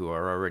FitWit, who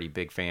are already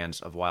big fans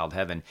of Wild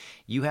Heaven,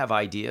 you have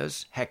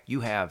ideas. Heck,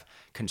 you have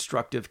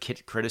constructive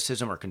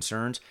criticism or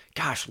concerns.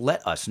 Gosh,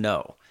 let us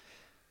know.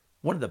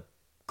 One of the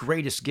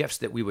greatest gifts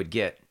that we would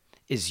get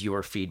is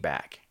your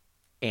feedback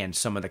and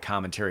some of the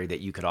commentary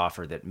that you could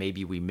offer that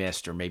maybe we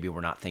missed or maybe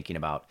we're not thinking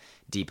about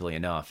deeply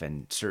enough.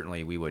 And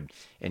certainly we would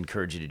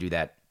encourage you to do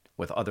that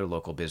with other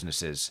local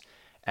businesses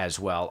as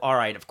well. All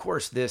right, of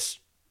course, this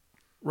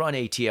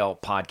RUNATL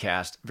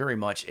podcast, very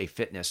much a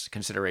fitness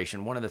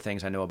consideration. One of the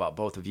things I know about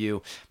both of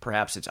you,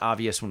 perhaps it's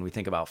obvious when we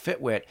think about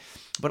FitWit,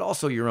 but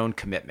also your own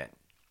commitment.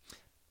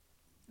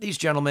 These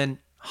gentlemen,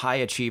 high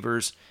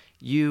achievers,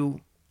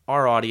 you,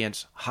 our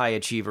audience, high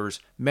achievers,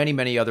 many,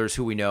 many others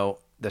who we know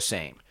the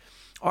same.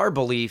 Our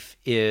belief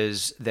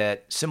is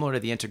that, similar to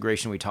the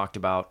integration we talked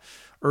about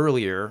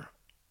earlier,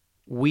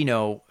 we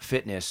know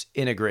fitness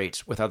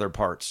integrates with other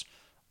parts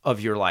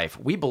of your life.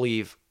 We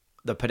believe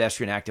the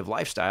pedestrian active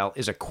lifestyle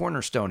is a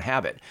cornerstone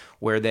habit,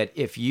 where that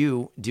if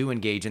you do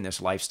engage in this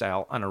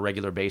lifestyle on a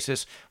regular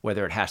basis,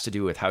 whether it has to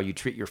do with how you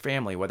treat your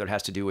family, whether it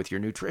has to do with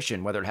your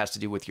nutrition, whether it has to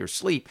do with your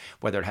sleep,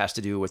 whether it has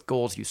to do with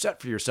goals you set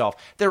for yourself,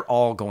 they're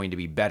all going to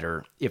be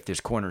better if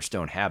this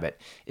cornerstone habit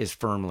is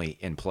firmly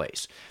in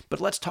place. But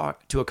let's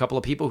talk to a couple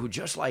of people who,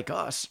 just like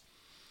us,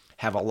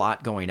 have a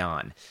lot going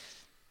on.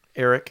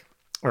 Eric,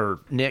 or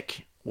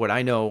Nick, what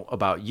I know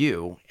about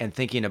you, and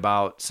thinking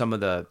about some of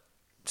the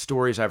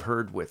stories I've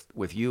heard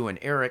with you and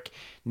Eric,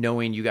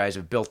 knowing you guys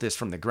have built this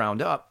from the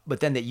ground up, but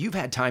then that you've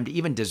had time to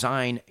even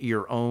design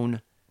your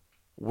own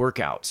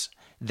workouts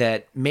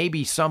that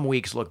maybe some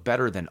weeks look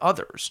better than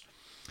others.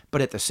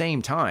 But at the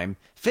same time,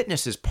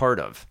 fitness is part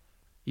of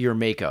your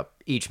makeup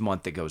each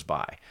month that goes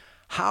by.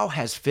 How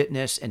has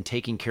fitness and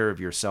taking care of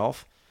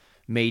yourself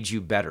made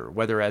you better,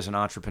 whether as an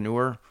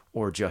entrepreneur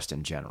or just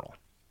in general?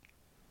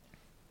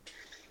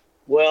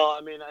 Well,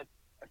 I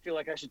feel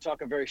like I should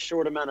talk a very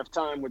short amount of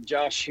time with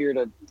Josh here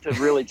to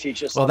really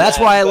teach us. Well, that's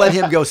why I let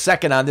him go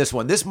second on this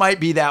one. This might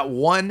be that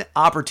one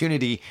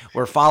opportunity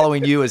where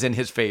following you is in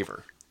his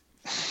favor.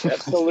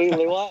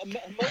 Absolutely. Well,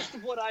 most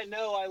of what I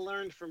know, I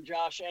learned from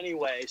Josh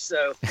anyway.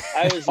 So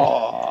I was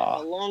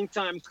a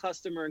longtime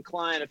customer and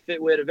client of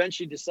FitWit.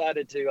 Eventually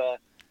decided to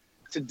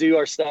do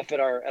our stuff at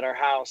our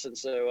house, and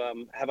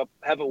so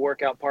have a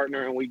workout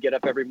partner, and we get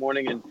up every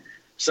morning, and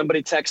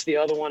somebody texts the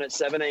other one at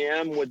 7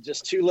 a.m. with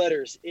just 2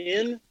 letters,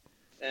 in,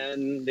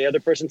 and the other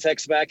person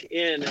texts back,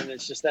 in, and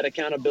it's just that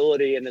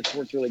accountability, and it's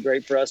worked really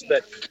great for us.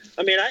 But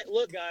I mean,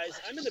 look, guys,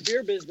 I'm in the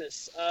beer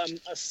business.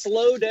 A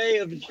slow day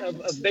of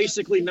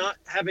basically not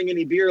having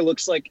any beer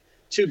looks like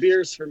 2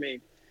 beers for me,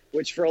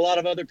 which for a lot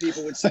of other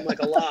people would seem like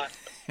a lot.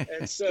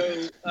 And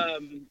so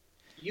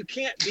you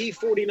can't be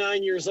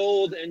 49 years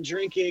old and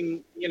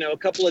drinking, a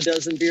couple of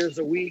dozen beers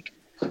a week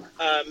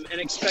and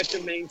expect to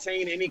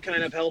maintain any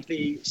kind of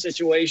healthy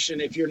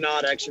situation if you're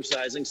not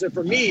exercising. So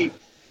for me,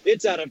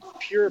 it's out of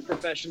pure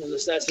professional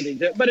necessity,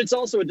 but it's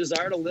also a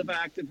desire to live an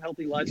active,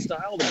 healthy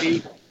lifestyle, to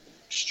be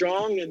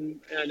strong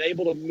and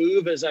able to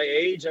move as I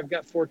age. I've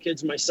got 4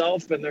 kids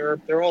myself, and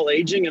they're all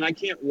aging, and I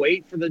can't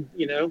wait for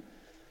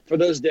for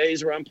those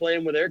days where I'm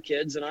playing with their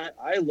kids, and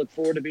I look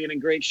forward to being in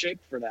great shape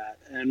for that.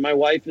 And my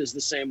wife is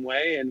the same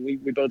way, and we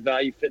both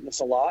value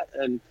fitness a lot.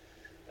 And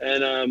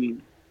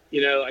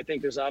I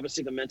think there's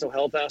obviously the mental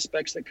health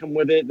aspects that come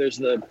with it. There's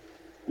the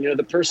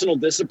personal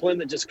discipline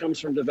that just comes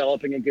from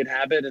developing a good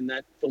habit, and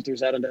that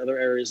filters out into other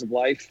areas of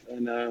life.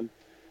 And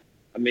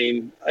I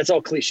mean, that's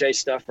all cliche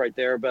stuff right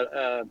there. But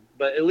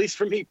at least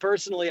for me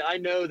personally, I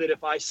know that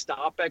if I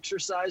stop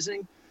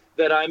exercising,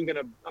 that I'm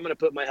gonna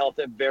put my health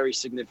at very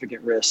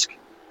significant risk.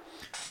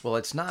 Well,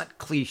 it's not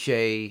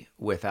cliche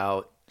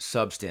without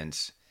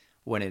substance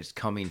when it's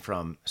coming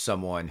from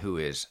someone who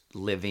is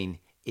living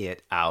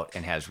it out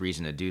and has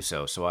reason to do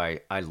so. So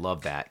I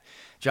love that.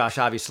 Josh,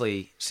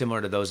 obviously,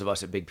 similar to those of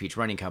us at Big Peach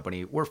Running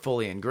Company, we're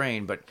fully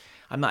ingrained, but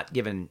I'm not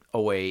giving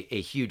away a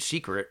huge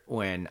secret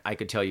when I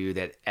could tell you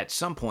that at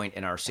some point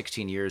in our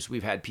 16 years,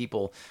 we've had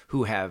people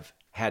who have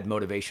had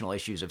motivational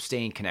issues of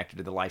staying connected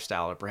to the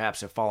lifestyle, or perhaps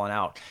have fallen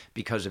out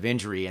because of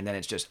injury, and then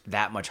it's just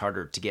that much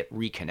harder to get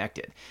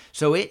reconnected.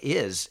 So it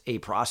is a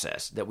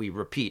process that we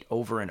repeat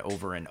over and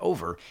over and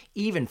over,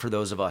 even for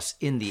those of us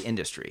in the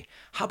industry.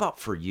 How about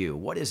for you?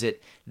 What is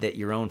it that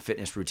your own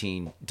fitness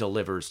routine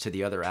delivers to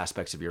the other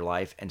aspects of your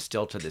life and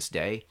still to this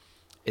day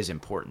is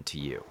important to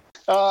you?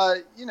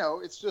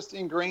 It's just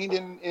ingrained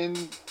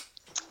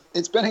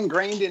it's been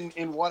ingrained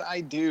in what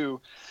I do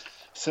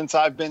since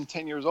I've been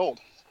 10 years old.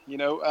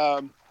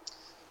 And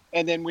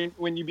then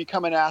when you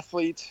become an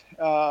athlete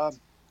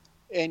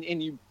and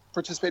you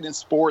participate in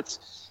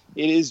sports,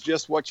 it is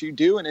just what you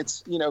do. And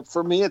it's,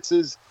 for me,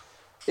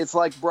 it's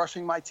like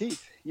brushing my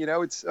teeth.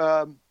 It's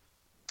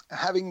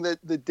having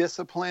the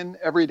discipline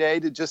every day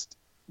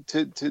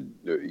to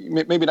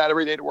maybe not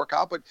every day to work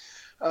out, but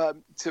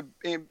to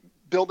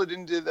build it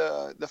into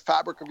the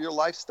fabric of your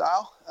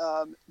lifestyle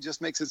just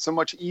makes it so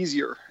much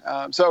easier.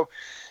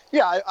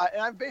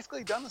 I've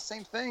basically done the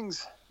same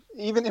things.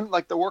 Even in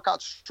like the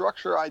workout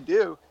structure I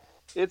do,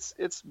 it's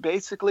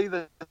basically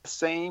the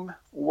same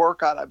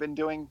workout I've been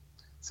doing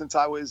since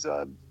I was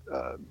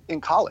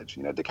in college,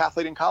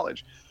 decathlete in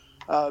college.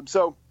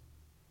 So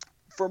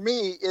for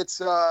me, it's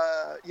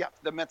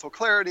the mental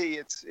clarity.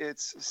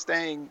 It's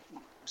staying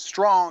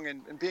strong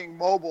and being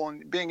mobile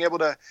and being able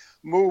to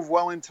move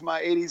well into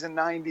my 80s and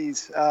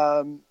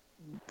 90s.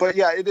 But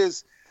yeah, it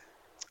is,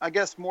 I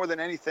guess more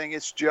than anything,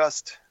 it's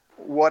just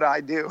what I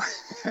do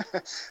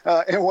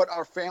and what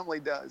our family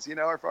does.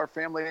 Our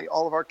family,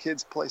 all of our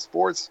kids play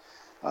sports.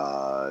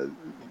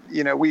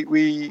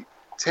 We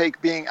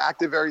take being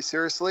active very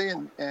seriously,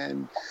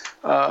 and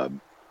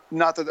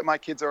not that my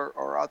kids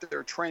are out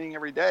there training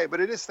every day, but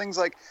it is things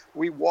like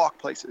we walk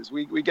places,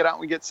 we get out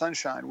and we get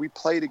sunshine, we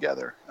play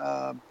together.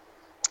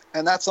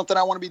 And that's something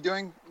I want to be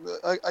doing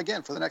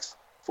again for the next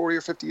 40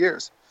 or 50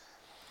 years.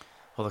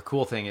 Well, the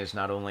cool thing is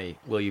not only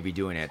will you be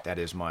doing it, that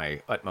is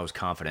my utmost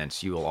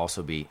confidence, you will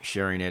also be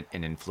sharing it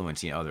and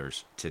influencing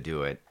others to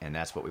do it. And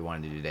that's what we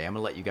want to do today. I'm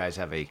going to let you guys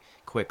have a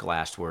quick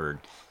last word,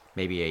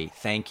 maybe a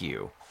thank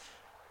you,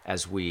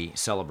 as we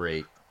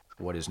celebrate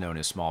what is known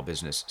as Small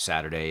Business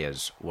Saturday,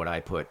 as what I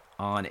put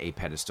on a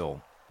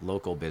pedestal,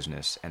 local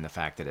business, and the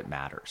fact that it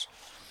matters.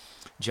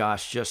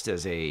 Josh, just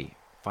as a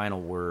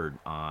final word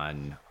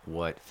on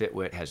what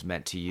FitWit has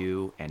meant to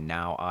you, and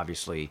now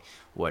obviously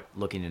what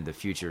looking into the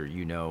future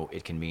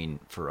it can mean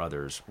for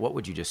others, what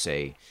would you just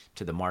say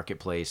to the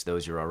marketplace,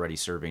 those you're already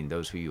serving,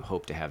 those who you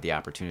hope to have the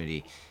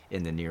opportunity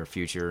in the near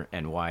future,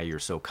 and why you're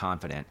so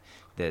confident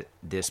that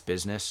this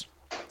business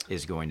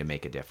is going to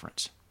make a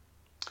difference?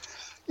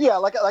 Yeah,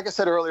 like I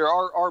said earlier,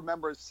 our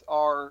members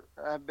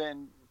have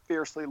been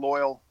fiercely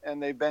loyal,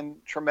 and they've been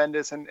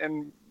tremendous,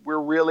 and we're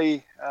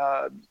really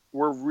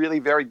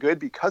very good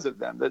because of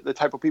them, the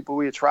type of people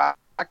we attract.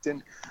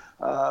 And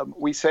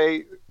we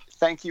say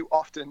thank you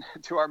often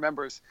to our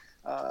members.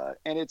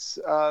 And it's,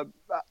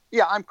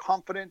 I'm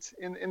confident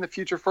in the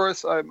future for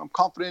us. I'm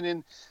confident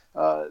in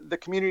the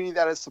community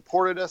that has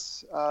supported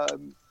us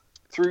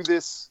through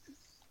this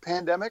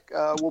pandemic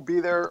will be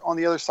there on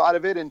the other side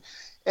of it. And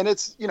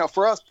it's,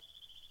 for us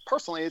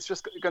personally, it's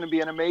just going to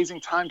be an amazing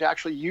time to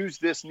actually use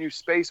this new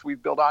space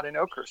we've built out in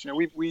Oakhurst.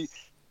 We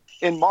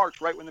in March,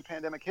 right when the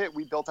pandemic hit,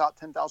 we built out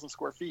 10,000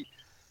 square feet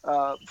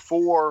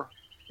for,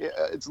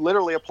 it's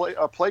literally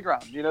a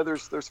playground.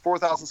 There's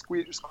 4,000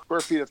 square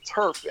feet of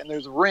turf, and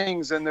there's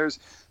rings, and there's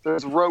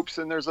ropes,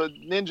 and there's a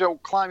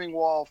ninja climbing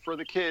wall for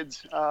the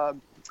kids.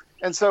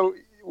 And so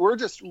we're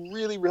just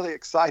really, really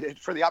excited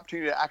for the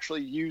opportunity to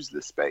actually use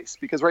this space,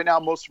 because right now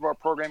most of our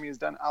programming is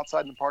done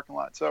outside in the parking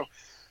lot. So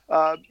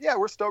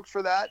we're stoked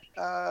for that.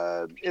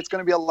 It's going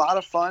to be a lot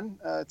of fun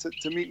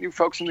to meet new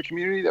folks in the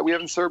community that we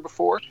haven't served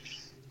before.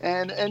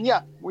 And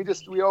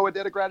we owe a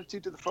debt of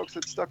gratitude to the folks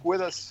that stuck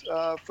with us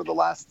for the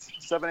last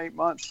 7-8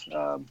 months.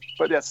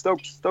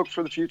 Stoked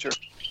for the future.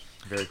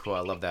 Very cool.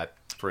 I love that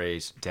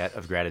phrase, debt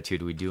of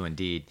gratitude. We do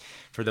indeed.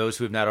 For those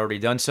who have not already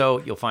done so,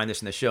 you'll find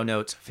this in the show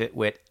notes,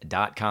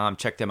 fitwit.com.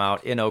 Check them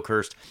out in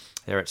Oakhurst.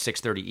 They're at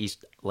 630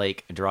 East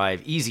Lake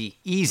Drive.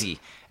 Easy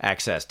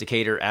access.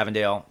 Decatur,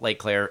 Avondale, Lake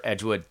Claire,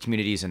 Edgewood,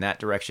 communities in that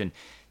direction.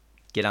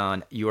 Get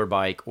on your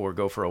bike or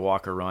go for a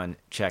walk or run.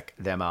 Check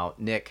them out.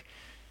 Nick,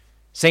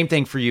 same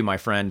thing for you, my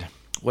friend.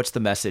 What's the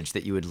message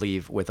that you would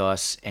leave with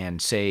us and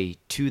say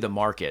to the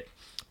market,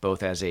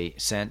 both as a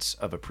sense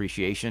of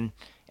appreciation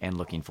and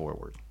looking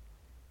forward?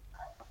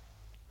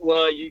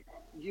 Well,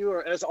 you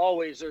are, as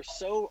always, are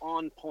so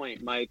on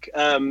point, Mike.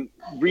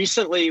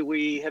 Recently,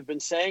 we have been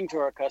saying to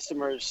our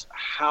customers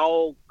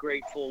how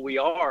grateful we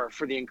are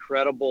for the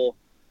incredible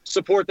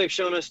support they've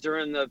shown us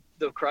during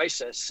the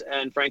crisis.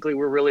 And frankly,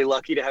 we're really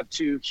lucky to have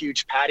 2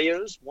 huge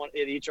patios, one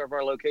at each of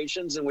our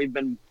locations. And we've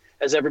been,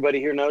 as everybody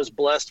here knows,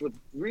 blessed with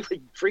really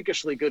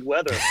freakishly good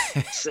weather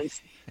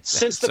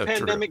since the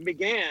pandemic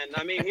began.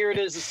 I mean, here it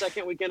is the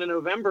second weekend of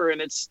November, and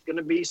it's going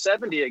to be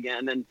 70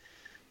 again. And,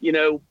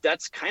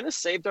 that's kind of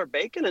saved our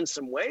bacon in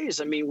some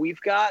ways. I mean,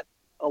 we've got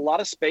a lot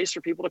of space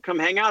for people to come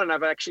hang out. And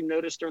I've actually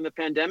noticed during the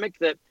pandemic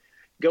that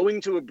going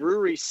to a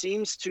brewery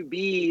seems to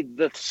be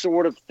the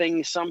sort of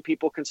thing some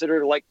people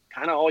consider like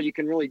kind of all you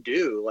can really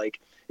do. Like,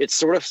 it's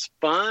sort of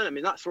fun. I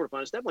mean, not sort of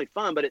fun. It's definitely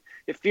fun, but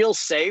it feels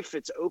safe.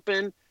 It's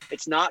open.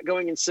 It's not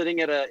going and sitting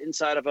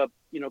inside of a,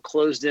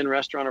 closed in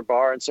restaurant or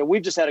bar. And so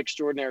we've just had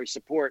extraordinary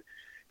support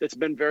that's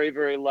been very,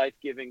 very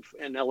life-giving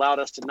and allowed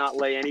us to not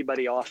lay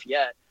anybody off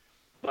yet.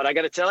 But I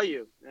got to tell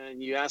you,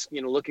 and you ask,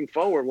 looking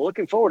forward,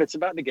 it's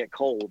about to get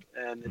cold,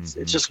 and it's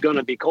just going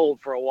to be cold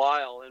for a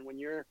while. And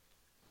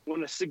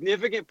when a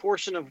significant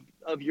portion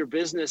of your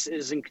business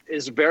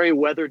is very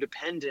weather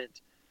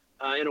dependent,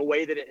 in a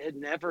way that it had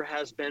never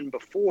has been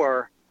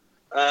before,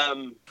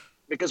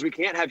 because we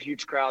can't have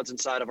huge crowds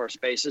inside of our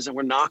spaces, and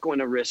we're not going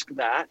to risk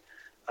that.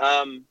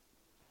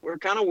 We're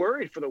kind of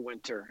worried for the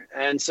winter.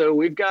 And so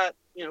we've got,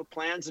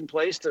 plans in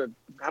place to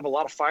have a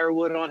lot of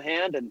firewood on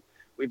hand, and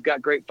we've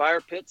got great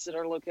fire pits at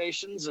our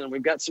locations, and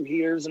we've got some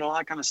heaters and all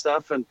that kind of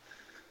stuff. And,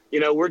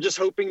 we're just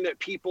hoping that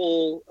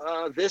people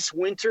this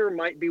winter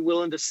might be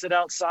willing to sit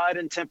outside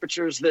in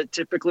temperatures that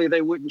typically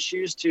they wouldn't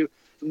choose to,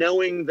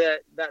 knowing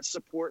that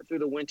support through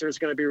the winter is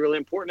going to be really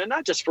important. And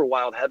not just for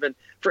Wild Heaven,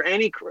 for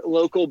any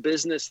local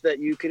business that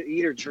you could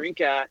eat or drink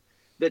at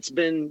that's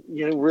been,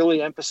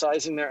 really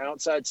emphasizing their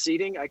outside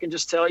seating. I can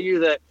just tell you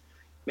that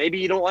maybe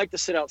you don't like to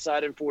sit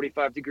outside in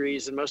 45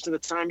 degrees, and most of the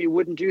time you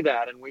wouldn't do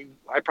that. And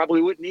I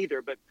probably wouldn't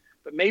either, but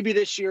maybe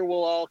this year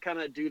we'll all kind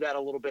of do that a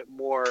little bit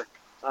more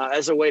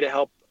as a way to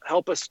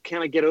help us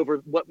kind of get over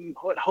what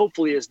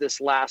hopefully is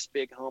this last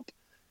big hump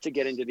to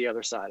get into the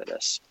other side of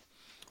this.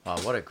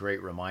 What a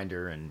great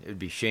reminder, and it'd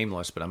be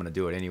shameless, but I'm going to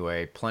do it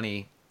anyway.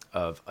 Plenty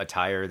of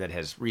attire that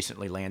has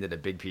recently landed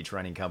at Big Peach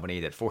Running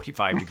Company, that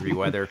 45-degree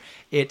weather,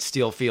 it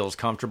still feels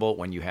comfortable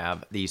when you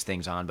have these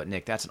things on. But,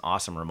 Nick, that's an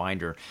awesome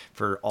reminder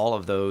for all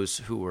of those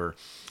who were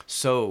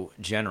so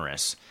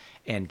generous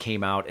and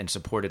came out and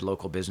supported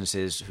local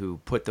businesses,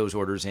 who put those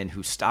orders in,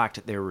 who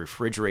stocked their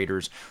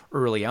refrigerators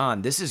early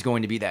on. This is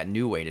going to be that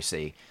new way to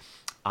say,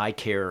 I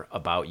care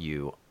about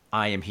you.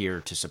 I am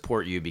here to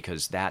support you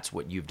because that's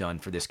what you've done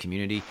for this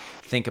community.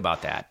 Think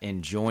about that.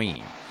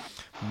 Enjoying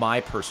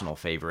my personal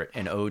favorite,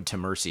 an ode to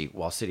mercy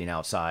while sitting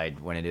outside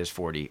when it is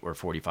 40 or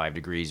 45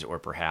 degrees, or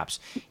perhaps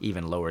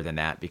even lower than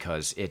that,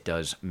 because it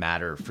does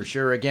matter for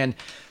sure. Again,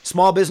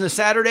 Small Business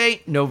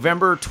Saturday,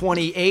 November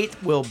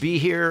 28th. We'll be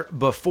here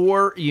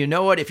before you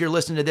know it. If you're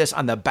listening to this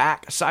on the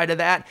back side of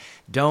that,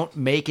 don't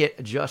make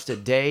it just a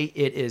day.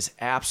 It is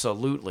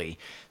absolutely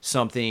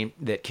something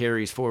that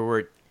carries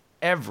forward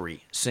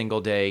every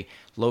single day.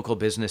 Local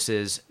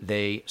businesses,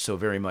 they so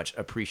very much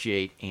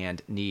appreciate and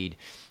need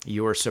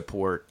your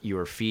support,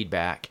 your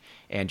feedback,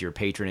 and your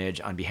patronage.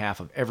 On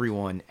behalf of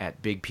everyone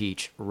at Big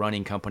Peach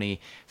Running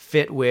Company,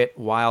 FitWit,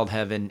 Wild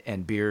Heaven,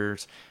 and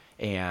Beers,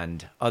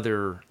 and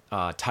other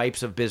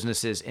types of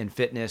businesses in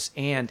fitness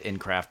and in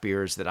craft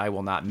beers that I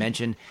will not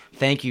mention,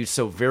 thank you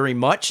so very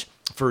much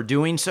for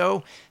doing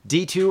so.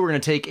 D2, we're going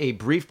to take a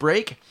brief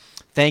break.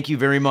 Thank you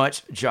very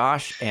much,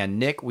 Josh and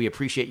Nick. We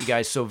appreciate you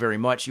guys so very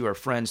much. You are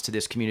friends to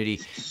this community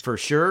for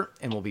sure,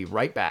 and we'll be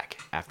right back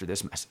after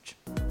this message.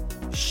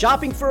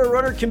 Shopping for a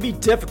runner can be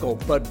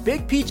difficult, but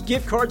Big Peach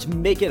gift cards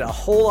make it a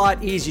whole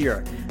lot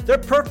easier. They're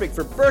perfect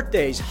for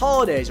birthdays,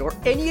 holidays, or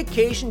any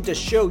occasion to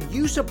show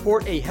you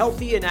support a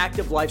healthy and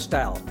active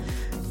lifestyle.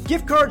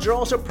 Gift cards are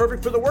also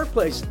perfect for the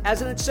workplace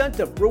as an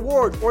incentive,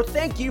 reward, or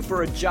thank you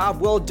for a job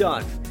well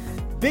done.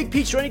 Big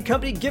Peach Running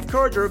Company gift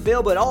cards are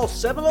available at all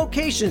 7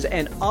 locations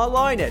and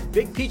online at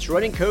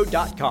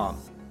bigpeachrunningco.com.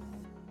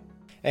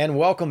 And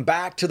welcome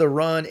back to the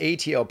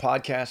RUNATL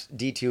Podcast.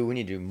 D2, we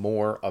need to do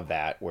more of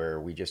that, where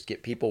we just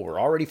get people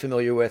we're already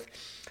familiar with,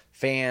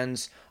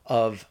 fans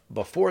of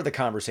before the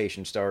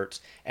conversation starts,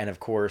 and of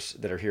course,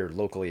 that are here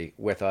locally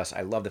with us.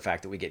 I love the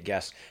fact that we get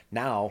guests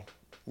now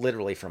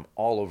literally from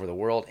all over the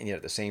world, and yet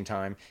at the same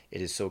time,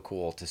 it is so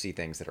cool to see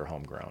things that are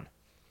homegrown.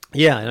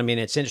 Yeah, and I mean,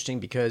 it's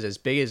interesting because as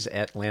big as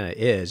Atlanta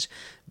is,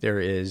 there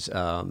is,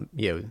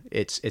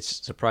 it's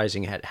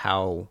surprising at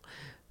how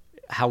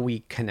we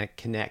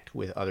connect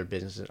with other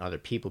businesses and other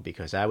people,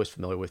 because I was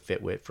familiar with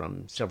FitWit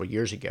from several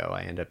years ago.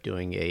 I ended up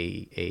doing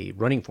a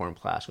running form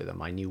class with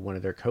them. I knew one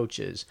of their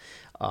coaches.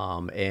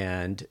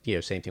 And,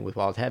 same thing with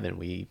Wild Heaven.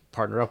 We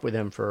partner up with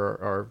them for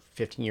our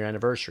 15-year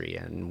anniversary,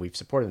 and we've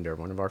supported them. They're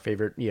one of our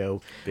favorite,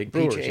 Big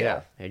brewers. Peach,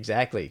 yeah,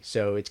 exactly.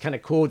 So it's kind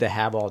of cool to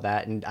have all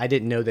that. And I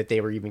didn't know that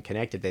they were even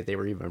connected, that they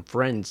were even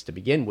friends to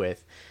begin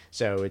with.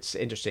 So it's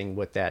interesting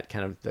what that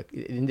kind of,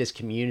 in this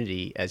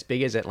community, as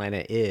big as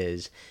Atlanta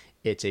is,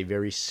 it's a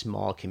very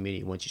small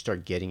community once you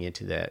start getting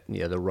into that,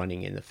 the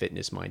running and the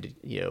fitness-minded,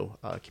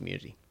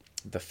 community.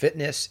 The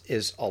fitness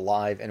is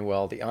alive and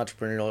well. The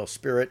entrepreneurial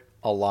spirit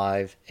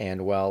alive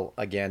and well.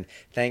 Again,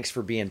 thanks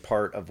for being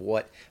part of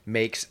what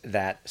makes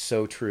that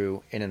so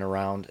true in and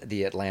around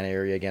the Atlanta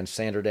area. Again,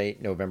 Saturday,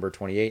 November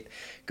 28th.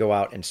 Go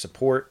out and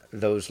support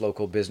those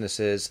local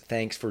businesses.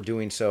 Thanks for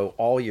doing so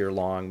all year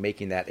long,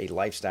 making that a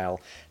lifestyle,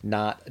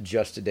 not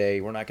just a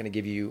day. We're not going to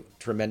give you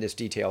tremendous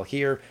detail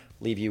here.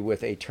 Leave you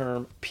with a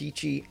term,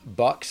 Peachy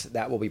Bucks.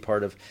 That will be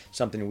part of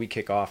something we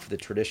kick off the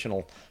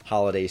traditional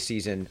holiday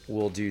season.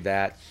 We'll do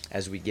that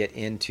as we get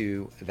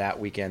into that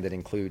weekend that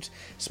includes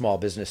Small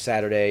Business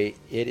Saturday.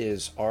 It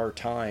is our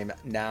time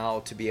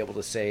now to be able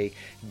to say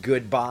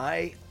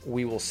goodbye.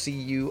 We will see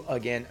you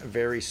again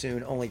very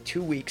soon. Only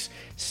 2 weeks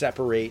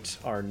separates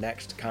our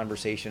next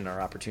conversation and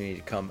our opportunity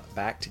to come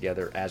back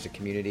together as a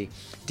community.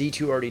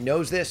 D2 already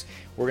knows this.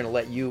 We're going to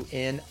let you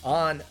in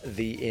on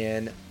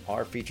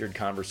our featured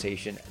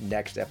conversation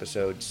next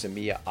episode.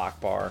 Samia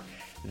Akbar,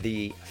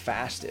 the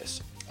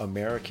fastest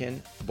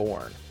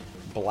American-born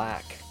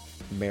Black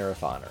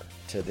marathoner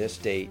to this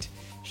date.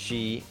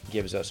 She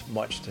gives us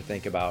much to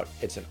think about.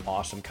 It's an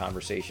awesome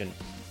conversation,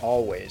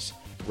 always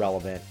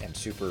relevant and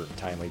super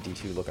timely.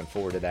 D2, looking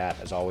forward to that.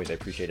 As always, I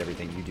appreciate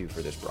everything you do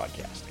for this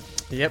broadcast.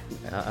 Yep.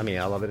 I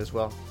love it as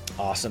well.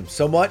 Awesome.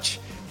 So much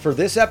for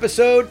this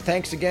episode.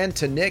 Thanks again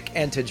to Nick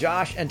and to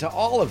Josh and to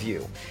all of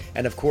you.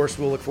 And of course,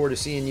 we'll look forward to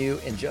seeing you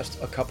in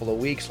just a couple of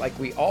weeks. Like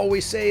we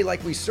always say,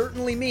 like we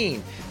certainly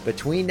mean,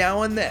 between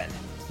now and then,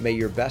 may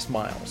your best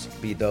miles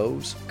be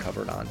those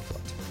covered on foot.